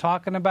people are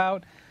talking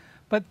about.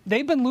 But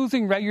they've been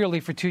losing regularly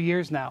for 2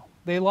 years now.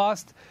 They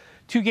lost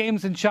 2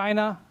 games in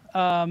China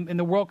in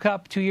the World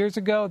Cup 2 years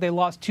ago. They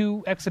lost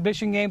 2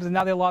 exhibition games, and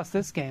now they lost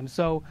this game.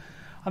 So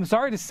I'm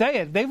sorry to say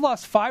it. They've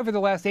lost 5 of the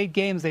last 8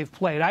 games they've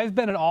played. I've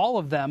been at all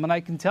of them, and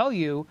I can tell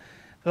you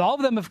that all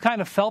of them have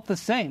kind of felt the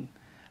same.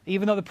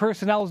 Even though the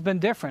personnel has been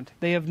different,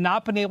 they have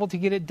not been able to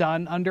get it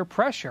done under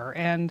pressure.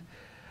 And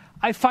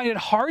I find it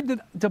hard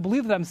to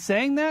believe that I'm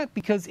saying that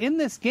because in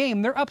this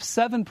game, they're up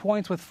 7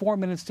 points with 4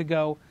 minutes to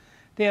go.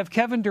 They have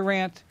Kevin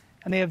Durant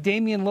and they have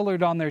Damian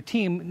Lillard on their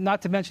team,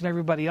 not to mention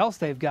everybody else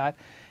they've got,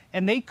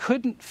 and they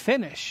couldn't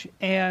finish.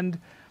 And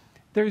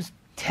there's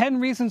 10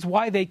 reasons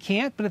why they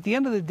can't, but at the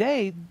end of the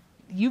day,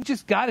 you've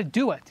just got to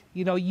do it.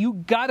 You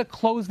got to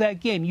close that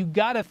game. You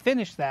got to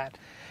finish that.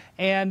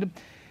 And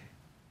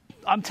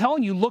I'm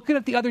telling you, looking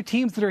at the other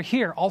teams that are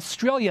here,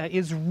 Australia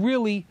is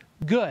really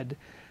good.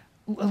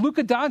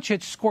 Luka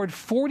Doncic scored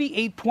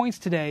 48 points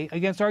today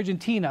against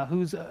Argentina,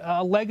 who's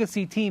a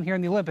legacy team here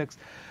in the Olympics.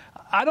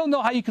 I don't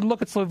know how you can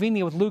look at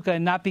Slovenia with Luka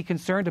and not be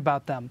concerned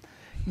about them.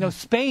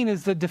 Spain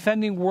is the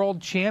defending world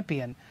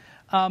champion.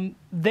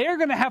 They're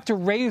going to have to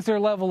raise their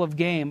level of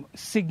game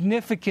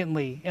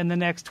significantly in the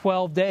next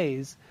 12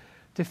 days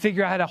to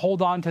figure out how to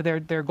hold on to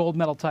their gold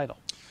medal title.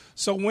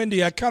 So,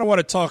 Wendy, I kind of want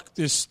to talk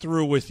this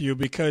through with you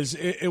because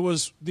it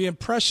was the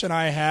impression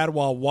I had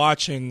while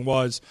watching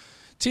was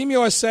Team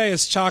USA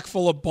is chock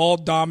full of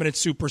ball-dominant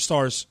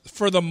superstars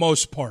for the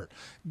most part.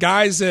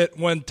 Guys that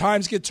when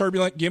times get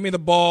turbulent, give me the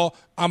ball,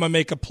 I'm going to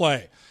make a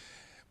play.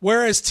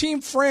 Whereas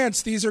Team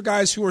France, these are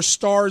guys who are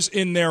stars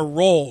in their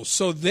roles.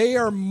 So they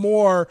are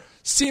more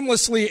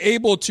seamlessly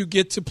able to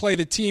get to play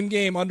the team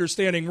game,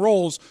 understanding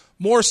roles,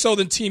 more so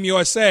than Team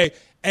USA.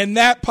 And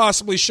that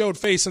possibly showed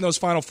face in those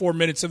final 4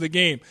 minutes of the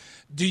game.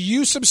 Do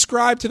you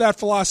subscribe to that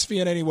philosophy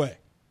in any way?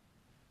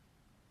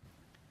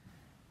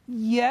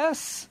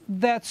 Yes,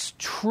 that's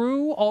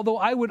true, although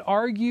I would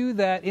argue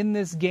that in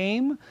this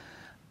game,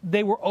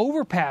 they were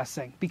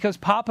overpassing because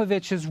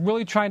Popovich is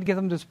really trying to get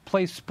them to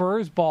play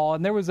Spurs ball,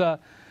 and there was a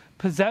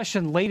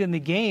possession late in the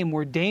game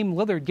where Dame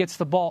Lillard gets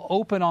the ball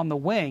open on the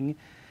wing,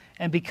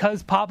 and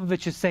because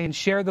Popovich is saying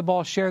share the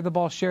ball, share the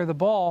ball, share the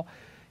ball,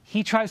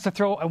 he tries to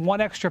throw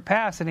one extra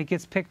pass and it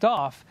gets picked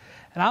off.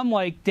 And I'm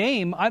like,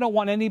 Dame, I don't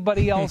want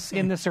anybody else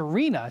in this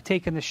arena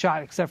taking the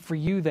shot except for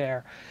you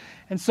there.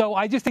 And so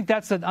I just think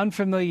that's an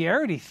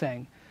unfamiliarity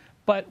thing.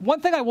 But one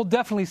thing I will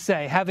definitely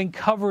say, having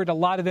covered a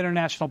lot of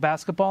international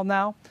basketball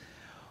now,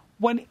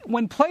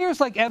 when players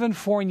like Evan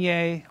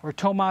Fournier or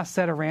Tomas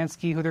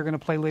Satoransky, who they're going to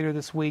play later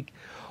this week,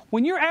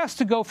 when you're asked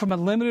to go from a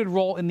limited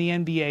role in the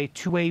NBA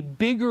to a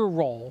bigger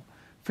role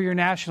for your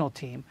national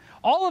team,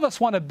 all of us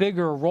want a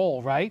bigger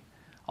role, right?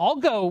 I'll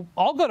go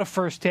to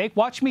First Take.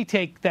 Watch me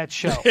take that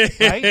show.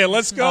 Right?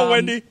 Let's go,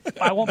 Wendy.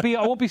 I won't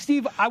be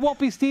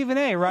Stephen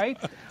A. Right?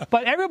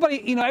 But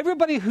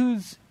everybody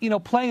who's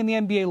playing in the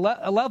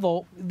NBA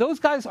level, those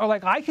guys are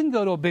like, I can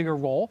go to a bigger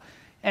role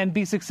and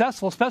be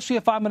successful, especially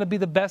if I'm going to be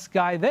the best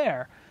guy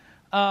there.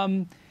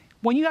 When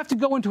you have to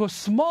go into a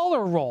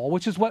smaller role,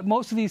 which is what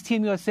most of these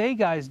Team USA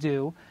guys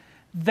do,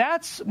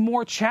 that's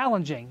more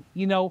challenging.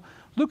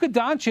 Luka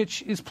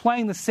Doncic is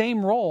playing the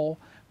same role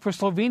for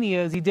Slovenia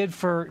as he did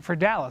for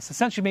Dallas,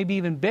 essentially maybe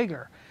even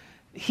bigger.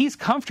 He's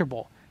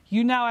comfortable.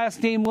 You now ask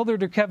Dame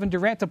Lillard or Kevin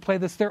Durant to play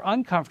this, they're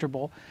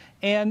uncomfortable.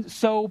 And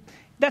so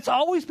that's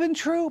always been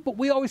true, but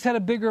we always had a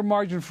bigger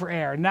margin for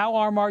error. Now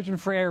our margin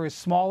for error is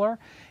smaller,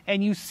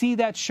 and you see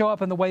that show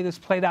up in the way this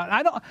played out.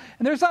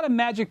 And there's not a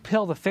magic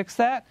pill to fix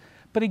that,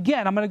 but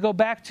again, I'm going to go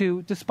back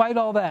to, despite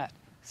all that,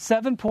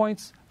 7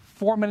 points,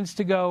 4 minutes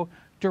to go,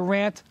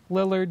 Durant,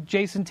 Lillard,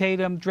 Jason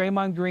Tatum,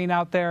 Draymond Green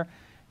out there,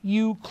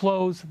 you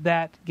close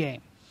that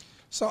game.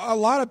 So a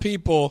lot of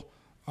people,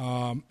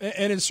 and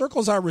in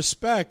circles I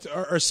respect,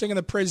 are singing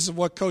the praises of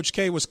what Coach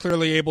K was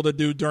clearly able to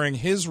do during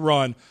his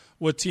run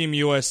with Team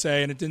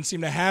USA, and it didn't seem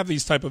to have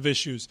these type of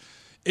issues.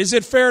 Is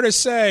it fair to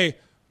say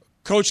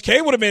Coach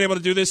K would have been able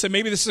to do this, and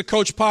maybe this is a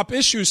Coach Pop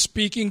issue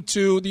speaking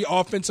to the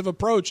offensive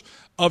approach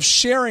of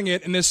sharing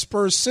it in this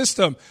Spurs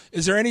system?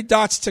 Is there any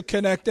dots to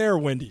connect there,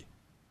 Wendy?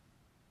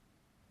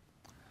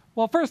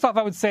 Well, first off,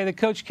 I would say that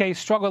Coach K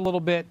struggled a little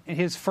bit in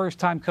his first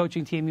time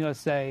coaching Team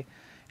USA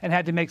and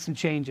had to make some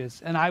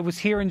changes. And I was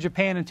here in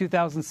Japan in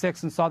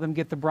 2006 and saw them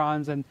get the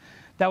bronze, and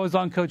that was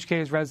on Coach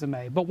K's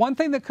resume. But one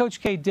thing that Coach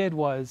K did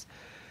was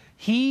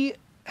he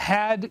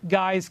had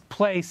guys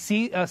play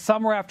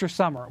summer after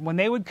summer. When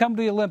they would come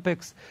to the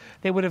Olympics,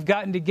 they would have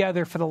gotten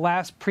together for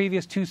the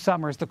previous 2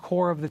 summers, the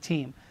core of the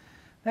team.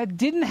 That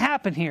didn't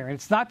happen here.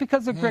 It's not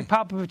because of Greg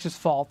Popovich's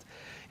fault.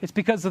 It's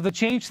because of the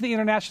change to the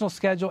international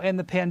schedule and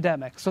the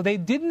pandemic. So they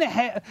didn't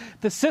have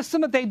the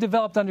system that they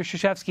developed under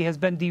Krzyzewski has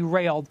been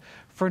derailed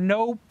for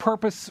no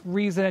purpose,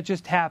 reason. It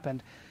just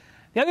happened.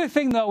 The other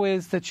thing, though,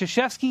 is that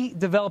Krzyzewski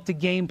developed a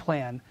game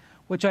plan,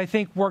 which I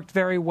think worked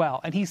very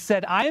well. And he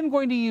said, I am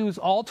going to use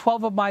all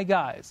 12 of my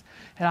guys,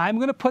 and I'm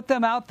going to put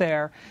them out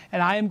there,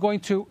 and I am going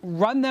to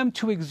run them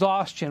to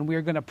exhaustion. We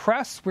are going to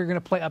press. We're going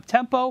to play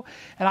up-tempo,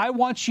 and I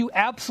want you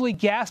absolutely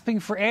gasping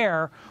for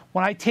air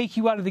when I take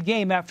you out of the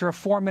game after a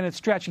 4-minute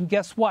stretch. And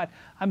guess what?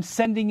 I'm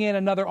sending in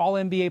another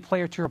All-NBA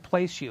player to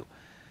replace you.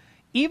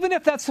 Even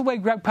if that's the way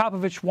Greg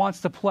Popovich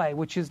wants to play,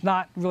 which is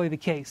not really the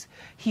case,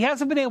 he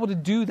hasn't been able to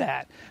do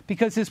that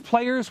because his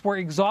players were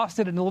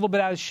exhausted and a little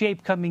bit out of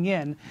shape coming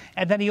in,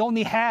 and then he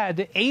only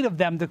had 8 of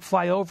them to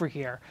fly over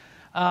here.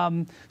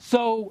 And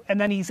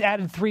then he's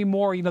added 3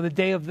 more, the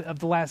day of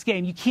the last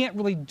game. You can't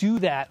really do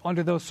that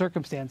under those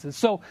circumstances.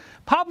 So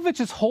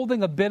Popovich is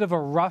holding a bit of a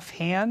rough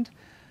hand.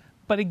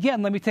 But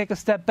again, let me take a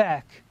step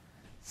back.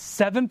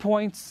 7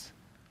 points,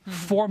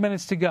 4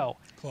 minutes to go.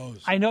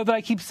 Close. I know that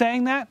I keep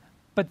saying that,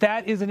 but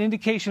that is an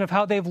indication of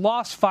how they've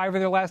lost 5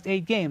 of their last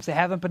 8 games. They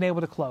haven't been able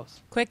to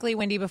close. Quickly,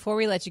 Wendy, before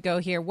we let you go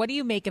here, what do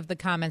you make of the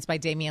comments by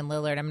Damian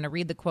Lillard? I'm going to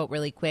read the quote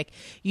really quick.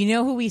 You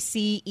know who we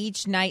see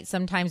each night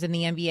sometimes in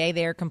the NBA?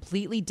 They are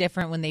completely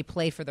different when they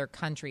play for their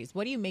countries.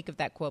 What do you make of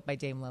that quote by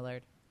Dame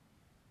Lillard?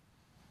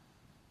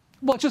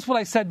 Well, just what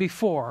I said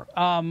before.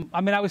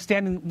 I was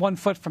standing 1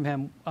 foot from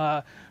him,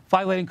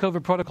 violating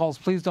COVID protocols.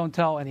 Please don't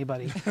tell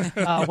anybody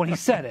when he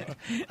said it.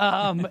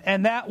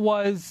 And that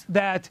was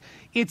that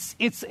it's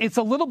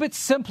a little bit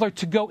simpler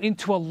to go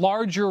into a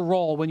larger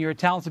role when you're a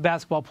talented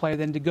basketball player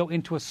than to go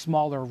into a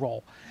smaller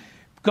role.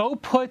 Go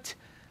put,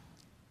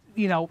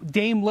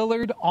 Dame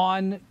Lillard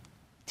on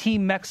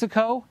Team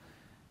Mexico,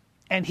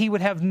 and he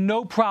would have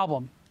no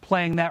problem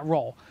playing that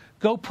role.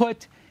 Go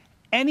put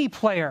any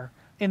player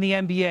in the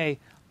NBA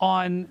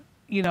on,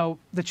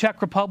 the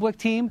Czech Republic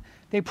team,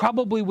 they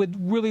probably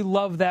would really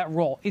love that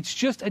role. It's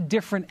just a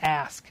different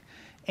ask.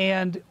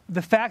 And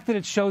the fact that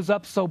it shows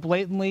up so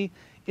blatantly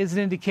is an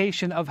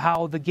indication of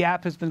how the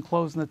gap has been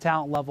closed in the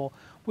talent level,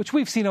 which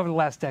we've seen over the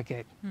last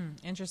decade.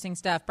 Interesting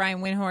stuff. Brian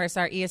Windhorst,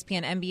 our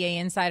ESPN NBA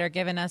insider,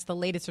 giving us the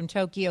latest from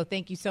Tokyo.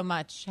 Thank you so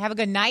much. Have a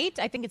good night.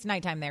 I think it's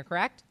nighttime there,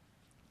 correct?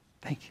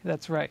 Thank you.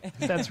 That's right.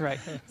 That's right.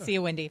 See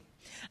you, Wendy.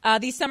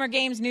 These summer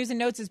games news and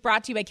notes is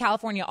brought to you by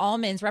California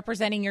Almonds,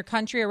 representing your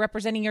country or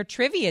representing your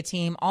trivia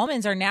team.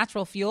 Almonds are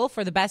natural fuel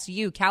for the best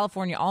you.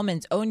 California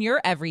Almonds, own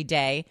your every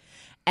day,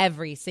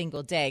 every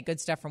single day. Good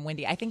stuff from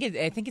Wendy. I think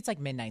it's like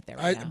midnight there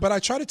right now. But I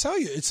try to tell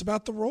you, it's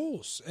about the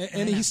roles.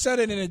 And he said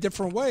it in a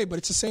different way, but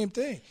it's the same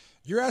thing.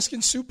 You're asking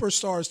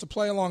superstars to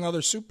play along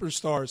other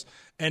superstars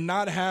and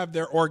not have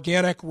their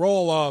organic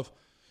role of,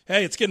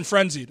 hey, it's getting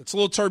frenzied. It's a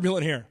little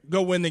turbulent here.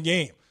 Go win the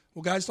game.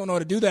 Well, guys don't know how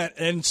to do that.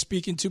 And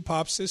speaking to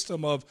Pop's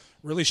system of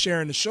really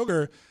sharing the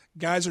sugar,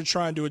 guys are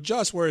trying to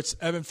adjust where it's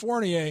Evan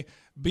Fournier,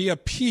 be a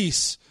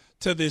piece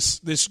to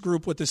this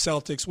group with the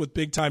Celtics with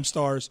big-time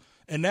stars.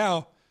 And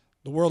now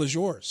the world is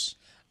yours.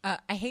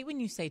 I hate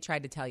when you say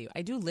tried to tell you.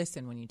 I do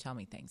listen when you tell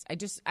me things.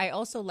 I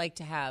also like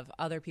to have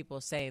other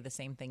people say the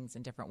same things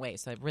in different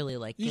ways. So I really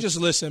like you just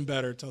listen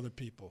better to other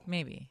people.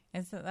 Maybe.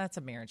 That's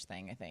a marriage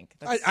thing, I think.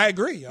 I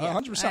agree,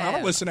 100%. I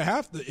don't listen to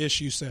half the ish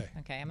you say.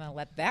 Okay, I'm going to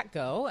let that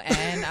go.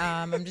 And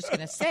I'm just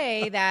going to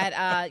say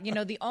that,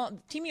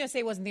 Team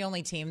USA wasn't the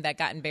only team that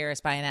got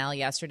embarrassed by an L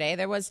yesterday.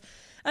 There was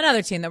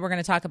another team that we're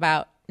going to talk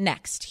about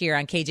next here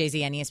on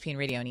KJZ on ESPN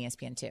Radio and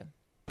ESPN2.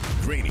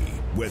 Greeny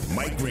with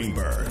Mike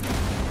Greenberg.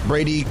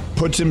 Brady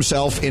puts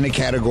himself in a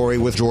category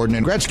with Jordan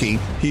and Gretzky.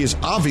 He is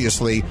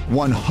obviously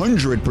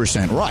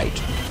 100%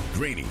 right.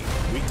 Greeny,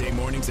 weekday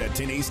mornings at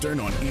 10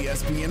 Eastern on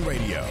ESPN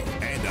Radio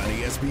and on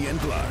ESPN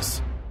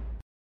Plus.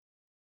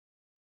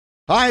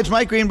 Hi, it's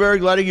Mike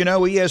Greenberg letting you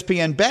know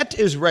ESPN Bet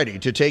is ready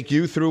to take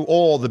you through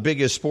all the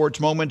biggest sports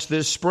moments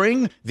this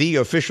spring. The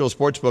official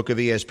sportsbook of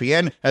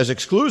ESPN has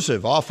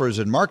exclusive offers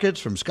and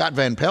markets from Scott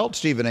Van Pelt,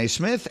 Stephen A.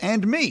 Smith,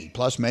 and me,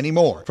 plus many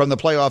more. From the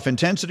playoff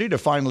intensity to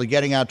finally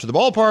getting out to the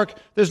ballpark,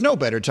 there's no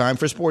better time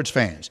for sports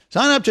fans.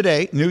 Sign up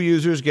today. New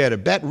users get a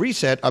bet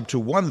reset up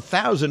to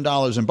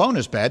 $1,000 in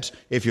bonus bets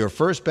if your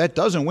first bet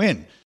doesn't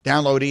win.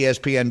 Download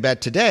ESPN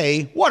Bet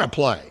today. What a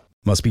play.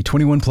 Must be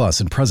 21 plus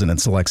and present in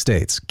select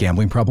states.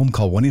 Gambling problem?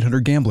 Call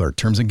 1-800-GAMBLER.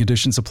 Terms and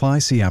conditions apply.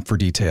 See app for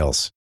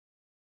details.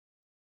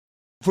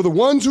 For the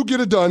ones who get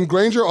it done,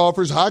 Grainger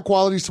offers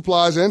high-quality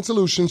supplies and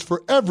solutions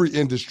for every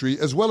industry,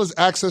 as well as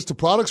access to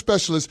product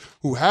specialists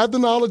who have the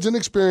knowledge and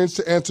experience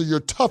to answer your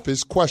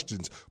toughest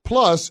questions.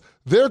 Plus,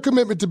 their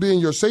commitment to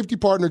being your safety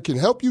partner can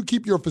help you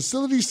keep your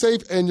facility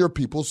safe and your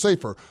people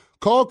safer.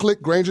 Call,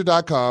 click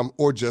Grainger.com,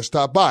 or just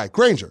stop by.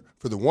 Grainger,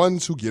 for the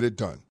ones who get it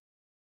done.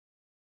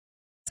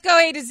 Let's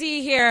go A to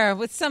Z here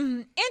with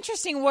some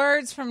interesting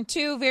words from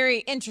two very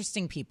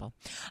interesting people.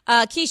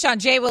 Keyshawn,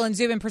 J. Will, and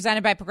Zubin,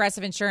 presented by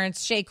Progressive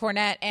Insurance. Shae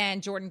Cornette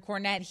and Jordan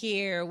Cornette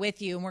here with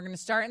you. And we're going to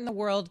start in the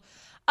world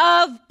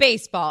of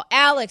baseball.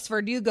 Alex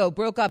Verdugo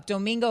broke up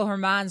Domingo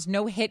Germán's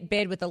no-hit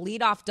bid with a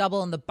leadoff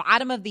double in the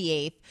bottom of the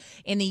eighth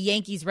in the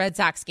Yankees-Red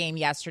Sox game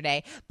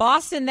yesterday.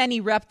 Boston then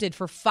erupted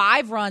for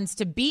 5 runs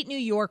to beat New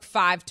York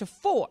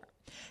 5-4.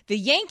 The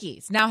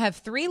Yankees now have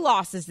 3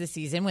 losses this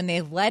season when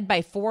they've led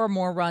by 4 or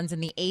more runs in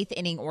the 8th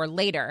inning or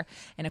later.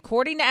 And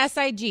according to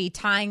SIG,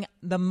 tying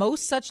the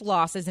most such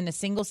losses in a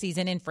single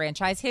season in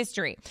franchise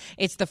history.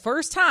 It's the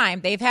first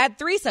time they've had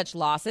 3 such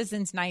losses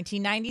since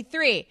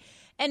 1993.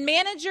 And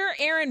manager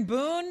Aaron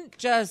Boone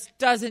just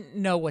doesn't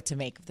know what to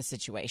make of the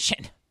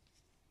situation.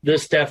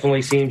 This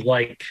definitely seems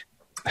like,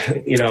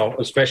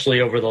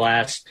 especially over the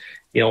last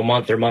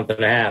month or month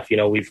and a half,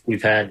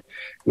 we've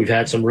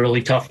had some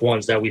really tough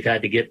ones that we've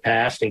had to get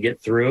past and get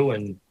through,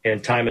 and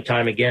time and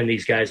time again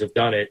these guys have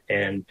done it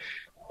and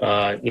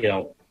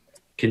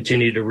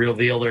continue to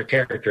reveal their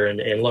character.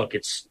 And look,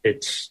 it's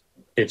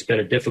been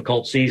a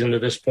difficult season to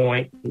this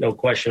point, no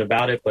question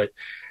about it, but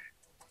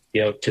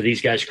to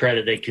these guys'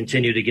 credit, they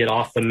continue to get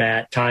off the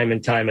mat time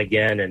and time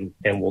again,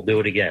 and we'll do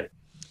it again.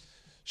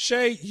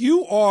 Shae,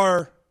 you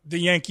are the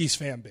Yankees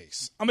fan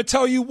base. I'm going to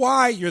tell you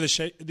why you're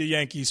the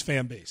Yankees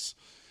fan base.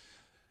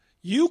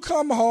 You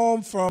come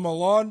home from a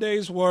long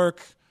day's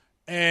work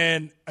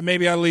and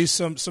maybe I leave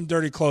some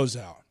dirty clothes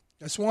out.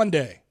 That's one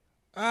day.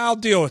 I'll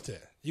deal with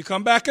it. You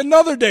come back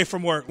another day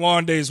from work,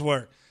 long day's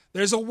work.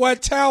 There's a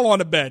wet towel on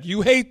the bed.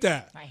 You hate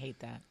that. I hate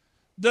that.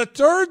 The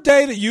third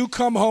day that you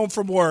come home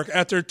from work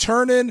after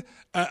turning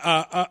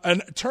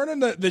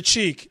the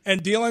cheek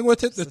and dealing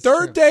with it, the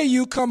third day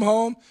you come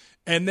home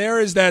and there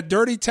is that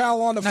dirty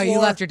towel on the floor. No, you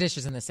left your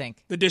dishes in the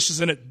sink. The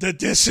dishes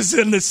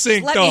in the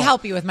sink. Let me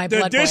help you with my blood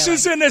boiling. The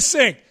dishes in the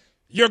sink.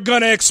 You're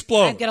going to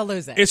explode. I'm going to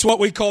lose it. It's what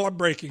we call a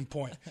breaking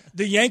point.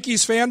 The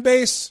Yankees fan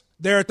base,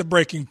 they're at the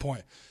breaking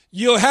point.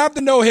 You'll have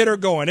the no-hitter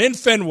going in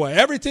Fenway.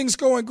 Everything's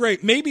going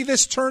great. Maybe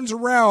this turns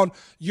around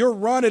your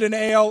run at an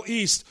AL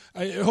East.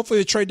 Hopefully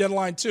the trade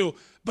deadline too.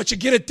 But you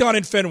get it done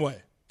in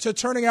Fenway. To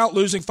turning out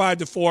losing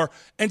 5-4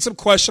 and some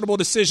questionable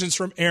decisions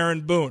from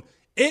Aaron Boone.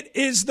 It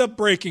is the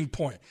breaking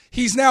point.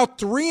 He's now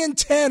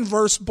 3-10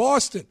 versus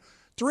Boston.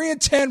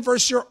 3-10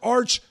 versus your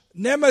arch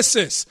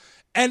nemesis.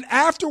 And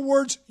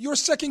afterwards, you're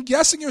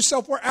second-guessing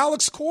yourself where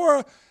Alex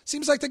Cora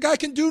seems like the guy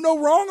can do no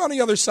wrong on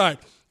the other side.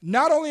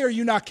 Not only are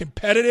you not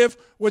competitive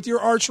with your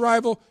arch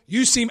rival,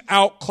 you seem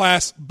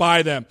outclassed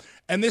by them.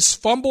 And this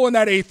fumble in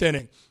that 8th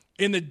inning,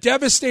 in the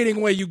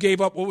devastating way you gave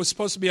up what was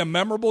supposed to be a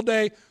memorable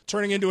day,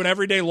 turning into an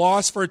everyday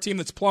loss for a team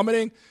that's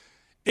plummeting,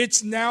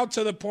 It's now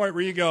to the point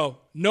where you go,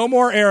 no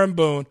more Aaron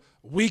Boone.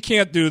 We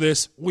can't do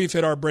this. We've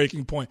hit our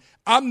breaking point.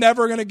 I'm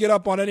never going to get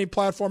up on any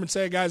platform and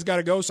say a guy's got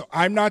to go, so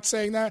I'm not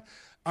saying that.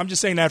 I'm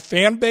just saying that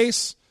fan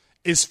base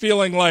is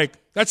feeling like,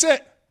 that's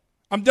it.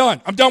 I'm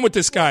done. I'm done with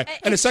this guy.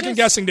 And the second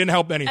guessing didn't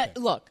help anything.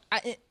 Look,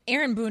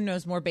 Aaron Boone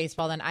knows more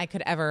baseball than I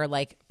could ever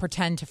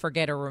pretend to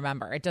forget or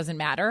remember. It doesn't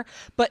matter.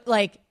 But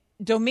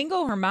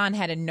Domingo Germán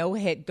had a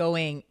no-hit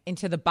going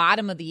into the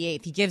bottom of the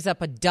 8th. He gives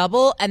up a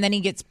double, and then he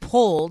gets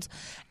pulled,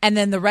 and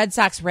then the Red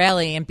Sox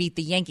rally and beat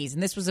the Yankees.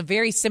 And this was a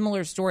very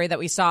similar story that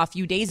we saw a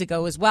few days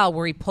ago as well,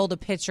 where he pulled a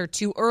pitcher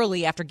too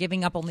early after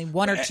giving up only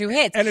 1 or 2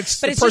 hits. And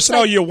it's the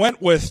personnel you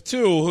went with,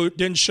 too, who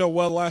didn't show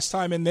well last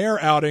time in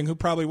their outing, who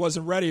probably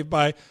wasn't ready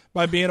by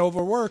being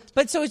overworked.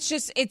 But so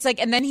it's like,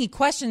 and then he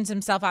questions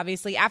himself,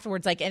 obviously,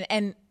 afterwards.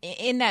 And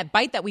in that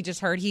bite that we just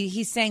heard,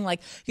 he's saying,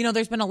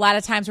 there's been a lot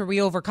of times where we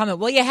overcome it.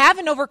 Well, you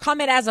haven't overcome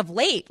it as of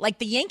late.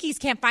 The Yankees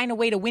can't find a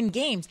way to win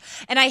games.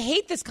 And I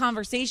hate this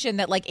conversation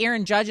that,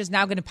 Aaron Judge is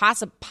now going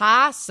to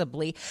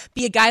possibly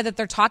be a guy that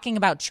they're talking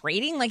about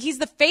trading. He's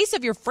the face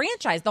of your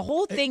franchise. The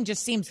whole thing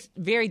just seems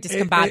very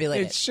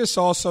discombobulated. It's just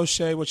also,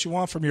 Shae, what you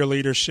want from your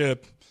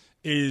leadership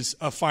is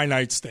a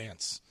finite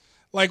stance.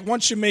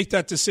 Once you make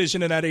that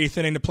decision in that 8th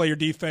inning to play your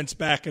defense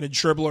back and a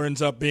dribbler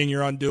ends up being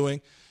your undoing,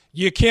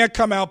 you can't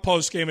come out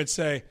post-game and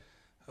say,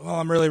 well,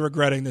 I'm really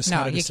regretting this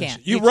kind of decision.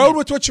 Can't. You rode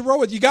with what you rode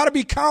with. You got to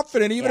be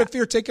confident even if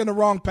you're taking the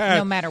wrong path.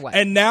 No matter what.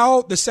 And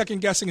now the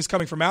second guessing is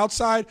coming from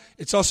outside.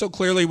 It's also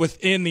clearly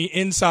within the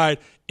inside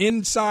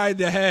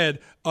the head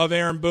of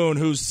Aaron Boone,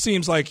 who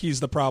seems like he's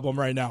the problem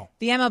right now.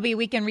 The MLB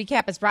Weekend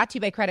Recap is brought to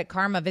you by Credit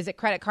Karma. Visit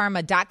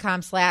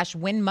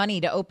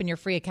creditkarma.com/winmoney to open your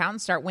free account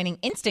and start winning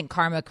instant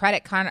Karma.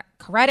 Credit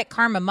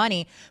Karma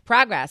money.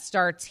 Progress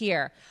starts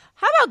here.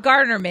 How about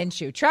Gardner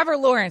Minshew? Trevor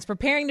Lawrence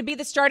preparing to be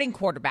the starting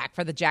quarterback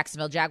for the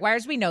Jacksonville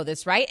Jaguars. We know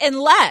this, right?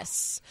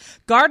 Unless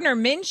Gardner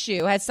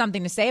Minshew has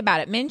something to say about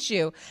it.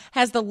 Minshew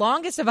has the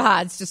longest of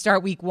odds to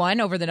start week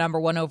 1 over the number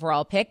 1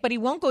 overall pick, but he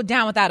won't go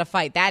down without a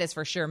fight. That is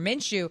for sure.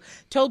 Minshew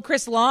told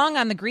Chris Long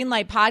on the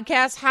Greenlight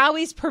podcast how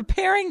he's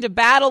preparing to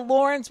battle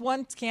Lawrence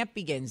once camp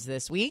begins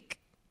this week.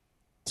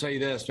 I'll tell you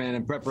this, man,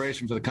 in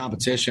preparation for the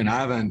competition, I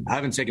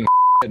haven't taken a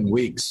in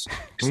weeks.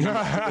 It's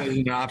not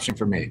an option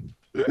for me.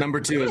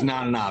 Number 2 is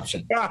not an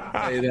option. I'll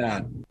tell you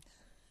that.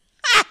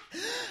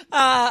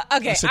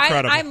 Okay,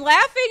 I'm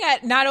laughing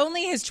at not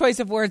only his choice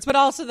of words, but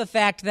also the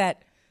fact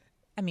that,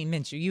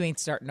 Minshew, you ain't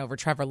starting over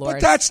Trevor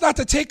Lawrence. But that's not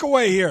the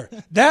takeaway here.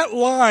 That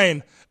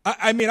line,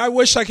 I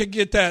wish I could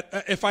get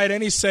that. If I had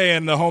any say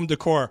in the home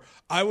decor,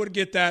 I would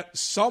get that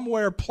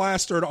somewhere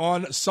plastered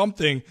on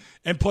something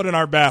and put in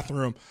our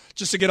bathroom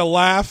just to get a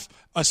laugh,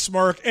 a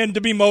smirk, and to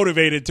be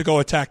motivated to go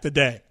attack the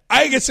day.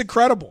 I think it's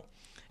incredible.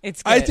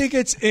 It's good. I think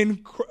it's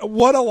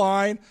what a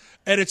line,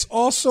 and it's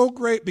also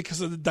great because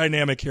of the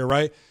dynamic here,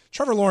 right?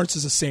 Trevor Lawrence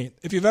is a saint.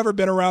 If you've ever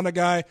been around a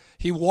guy,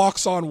 he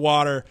walks on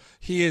water.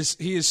 He is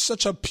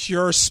such a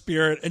pure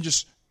spirit and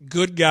just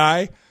good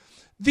guy.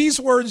 These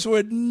words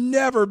would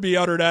never be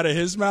uttered out of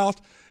his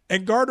mouth.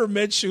 And Gardner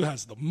Minshew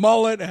has the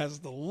mullet, has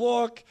the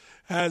look,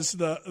 has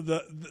the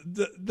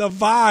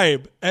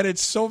vibe, and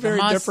it's so very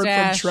different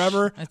from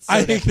Trevor.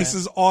 I think this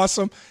is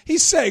awesome.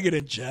 He's saying it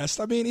in jest.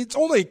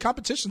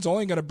 Competition's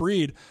only going to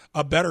breed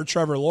a better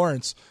Trevor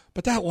Lawrence,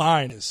 but that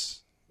line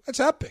it's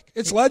epic.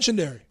 It's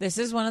legendary. This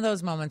is one of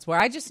those moments where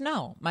I just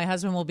know my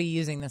husband will be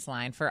using this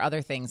line for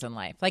other things in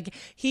life.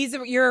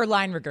 You're a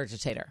line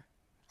regurgitator.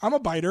 I'm a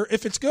biter.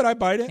 If it's good, I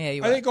bite it.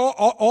 Yeah, I think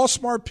all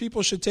smart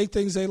people should take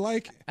things they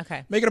like.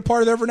 Okay. Make it a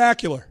part of their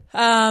vernacular.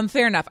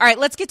 Fair enough. All right,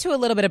 let's get to a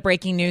little bit of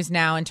breaking news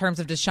now in terms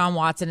of Deshaun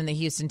Watson and the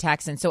Houston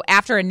Texans. So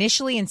after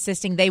initially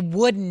insisting they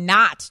would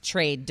not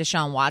trade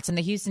Deshaun Watson,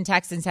 the Houston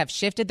Texans have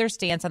shifted their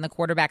stance on the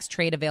quarterback's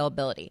trade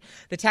availability.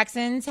 The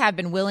Texans have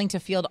been willing to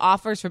field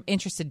offers from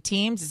interested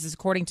teams. This is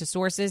according to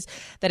sources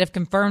that have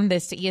confirmed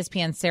this to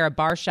ESPN's Sarah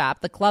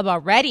Barshop. The club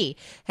already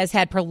has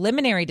had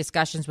preliminary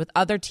discussions with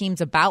other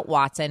teams about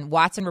Watson.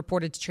 Watson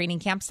reported to training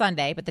camp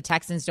Sunday, but the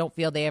Texans don't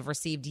feel they have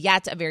received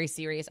yet a very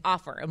serious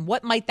offer. And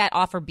what might that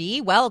offer be?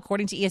 Well,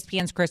 according to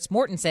ESPN's Chris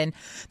Mortensen,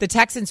 the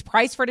Texans'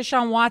 price for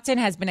Deshaun Watson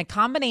has been a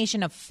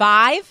combination of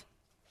five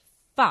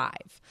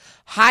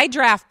high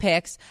draft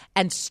picks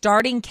and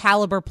starting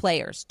caliber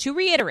players. To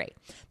reiterate,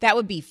 that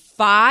would be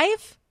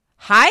 5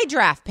 high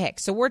draft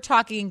picks. So we're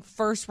talking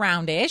first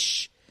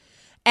round-ish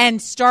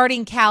and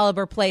starting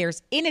caliber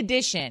players in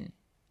addition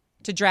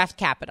to draft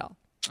capital.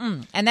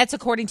 And that's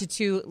according to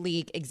 2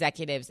 league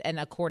executives and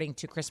according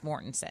to Chris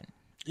Mortensen.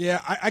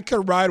 Yeah, I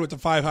could ride with the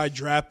 5 high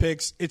draft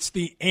picks. It's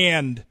the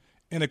and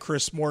in the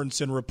Chris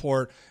Mortensen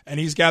report, and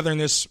he's gathering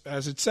this,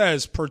 as it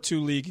says, per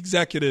 2 league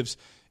executives.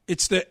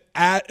 It's the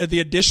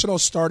additional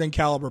starting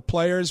caliber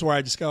players where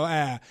I just go,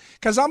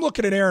 because I'm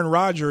looking at Aaron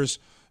Rodgers,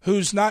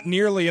 who's not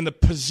nearly in the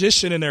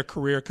position in their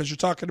career, because you're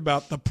talking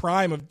about the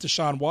prime of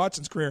Deshaun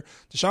Watson's career.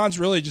 Deshaun's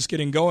really just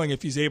getting going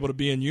if he's able to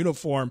be in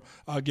uniform,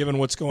 given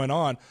what's going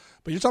on.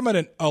 But you're talking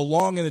about a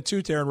long in the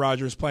tooth Aaron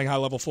Rodgers playing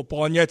high-level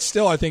football, and yet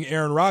still I think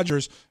Aaron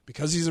Rodgers,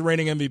 because he's a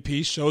reigning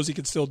MVP, shows he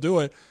can still do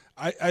it.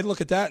 I look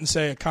at that and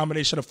say a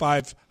combination of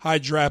 5 high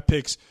draft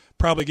picks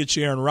probably gets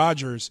you Aaron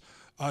Rodgers.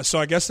 So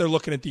I guess they're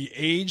looking at the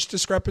age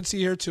discrepancy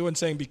here, too, and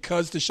saying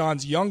because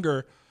Deshaun's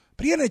younger,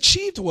 but he hadn't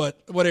achieved what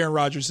Aaron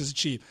Rodgers has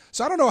achieved.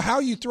 So I don't know how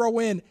you throw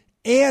in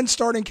and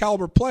starting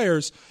caliber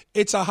players.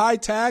 It's a high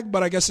tag,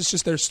 but I guess it's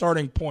just their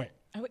starting point.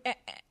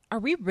 Are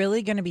we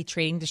really going to be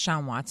trading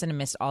Deshaun Watson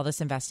amidst all this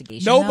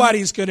investigation?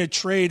 Nobody's going to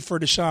trade for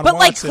Deshaun but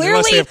Watson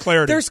unless they have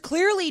clarity. There's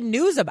clearly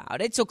news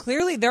about it. So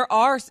clearly there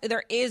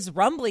is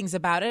rumblings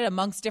about it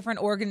amongst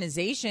different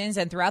organizations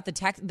and throughout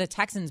the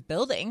Texans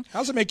building. How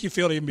does it make you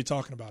feel to even be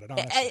talking about it,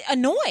 honestly?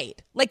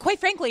 Annoyed. Like,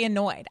 quite frankly,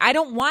 annoyed. I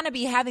don't want to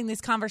be having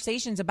these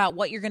conversations about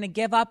what you're going to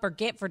give up or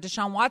get for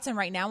Deshaun Watson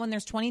right now when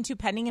there's 22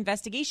 pending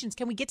investigations.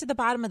 Can we get to the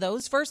bottom of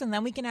those first, and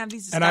then we can have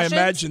these discussions? And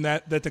I imagine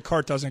that the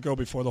cart doesn't go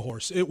before the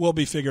horse. It will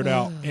be figured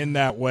out in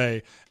that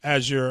way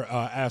as you're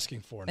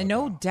asking for.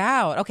 No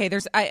doubt. Okay,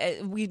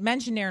 we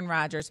mentioned Aaron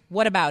Rodgers.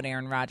 What about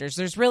Aaron Rodgers?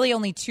 There's really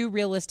only 2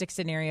 realistic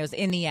scenarios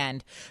in the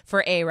end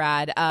for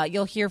A-Rod.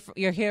 You'll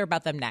hear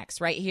about them next,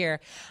 right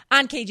here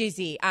on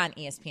KJZ on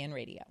ESPN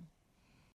Radio.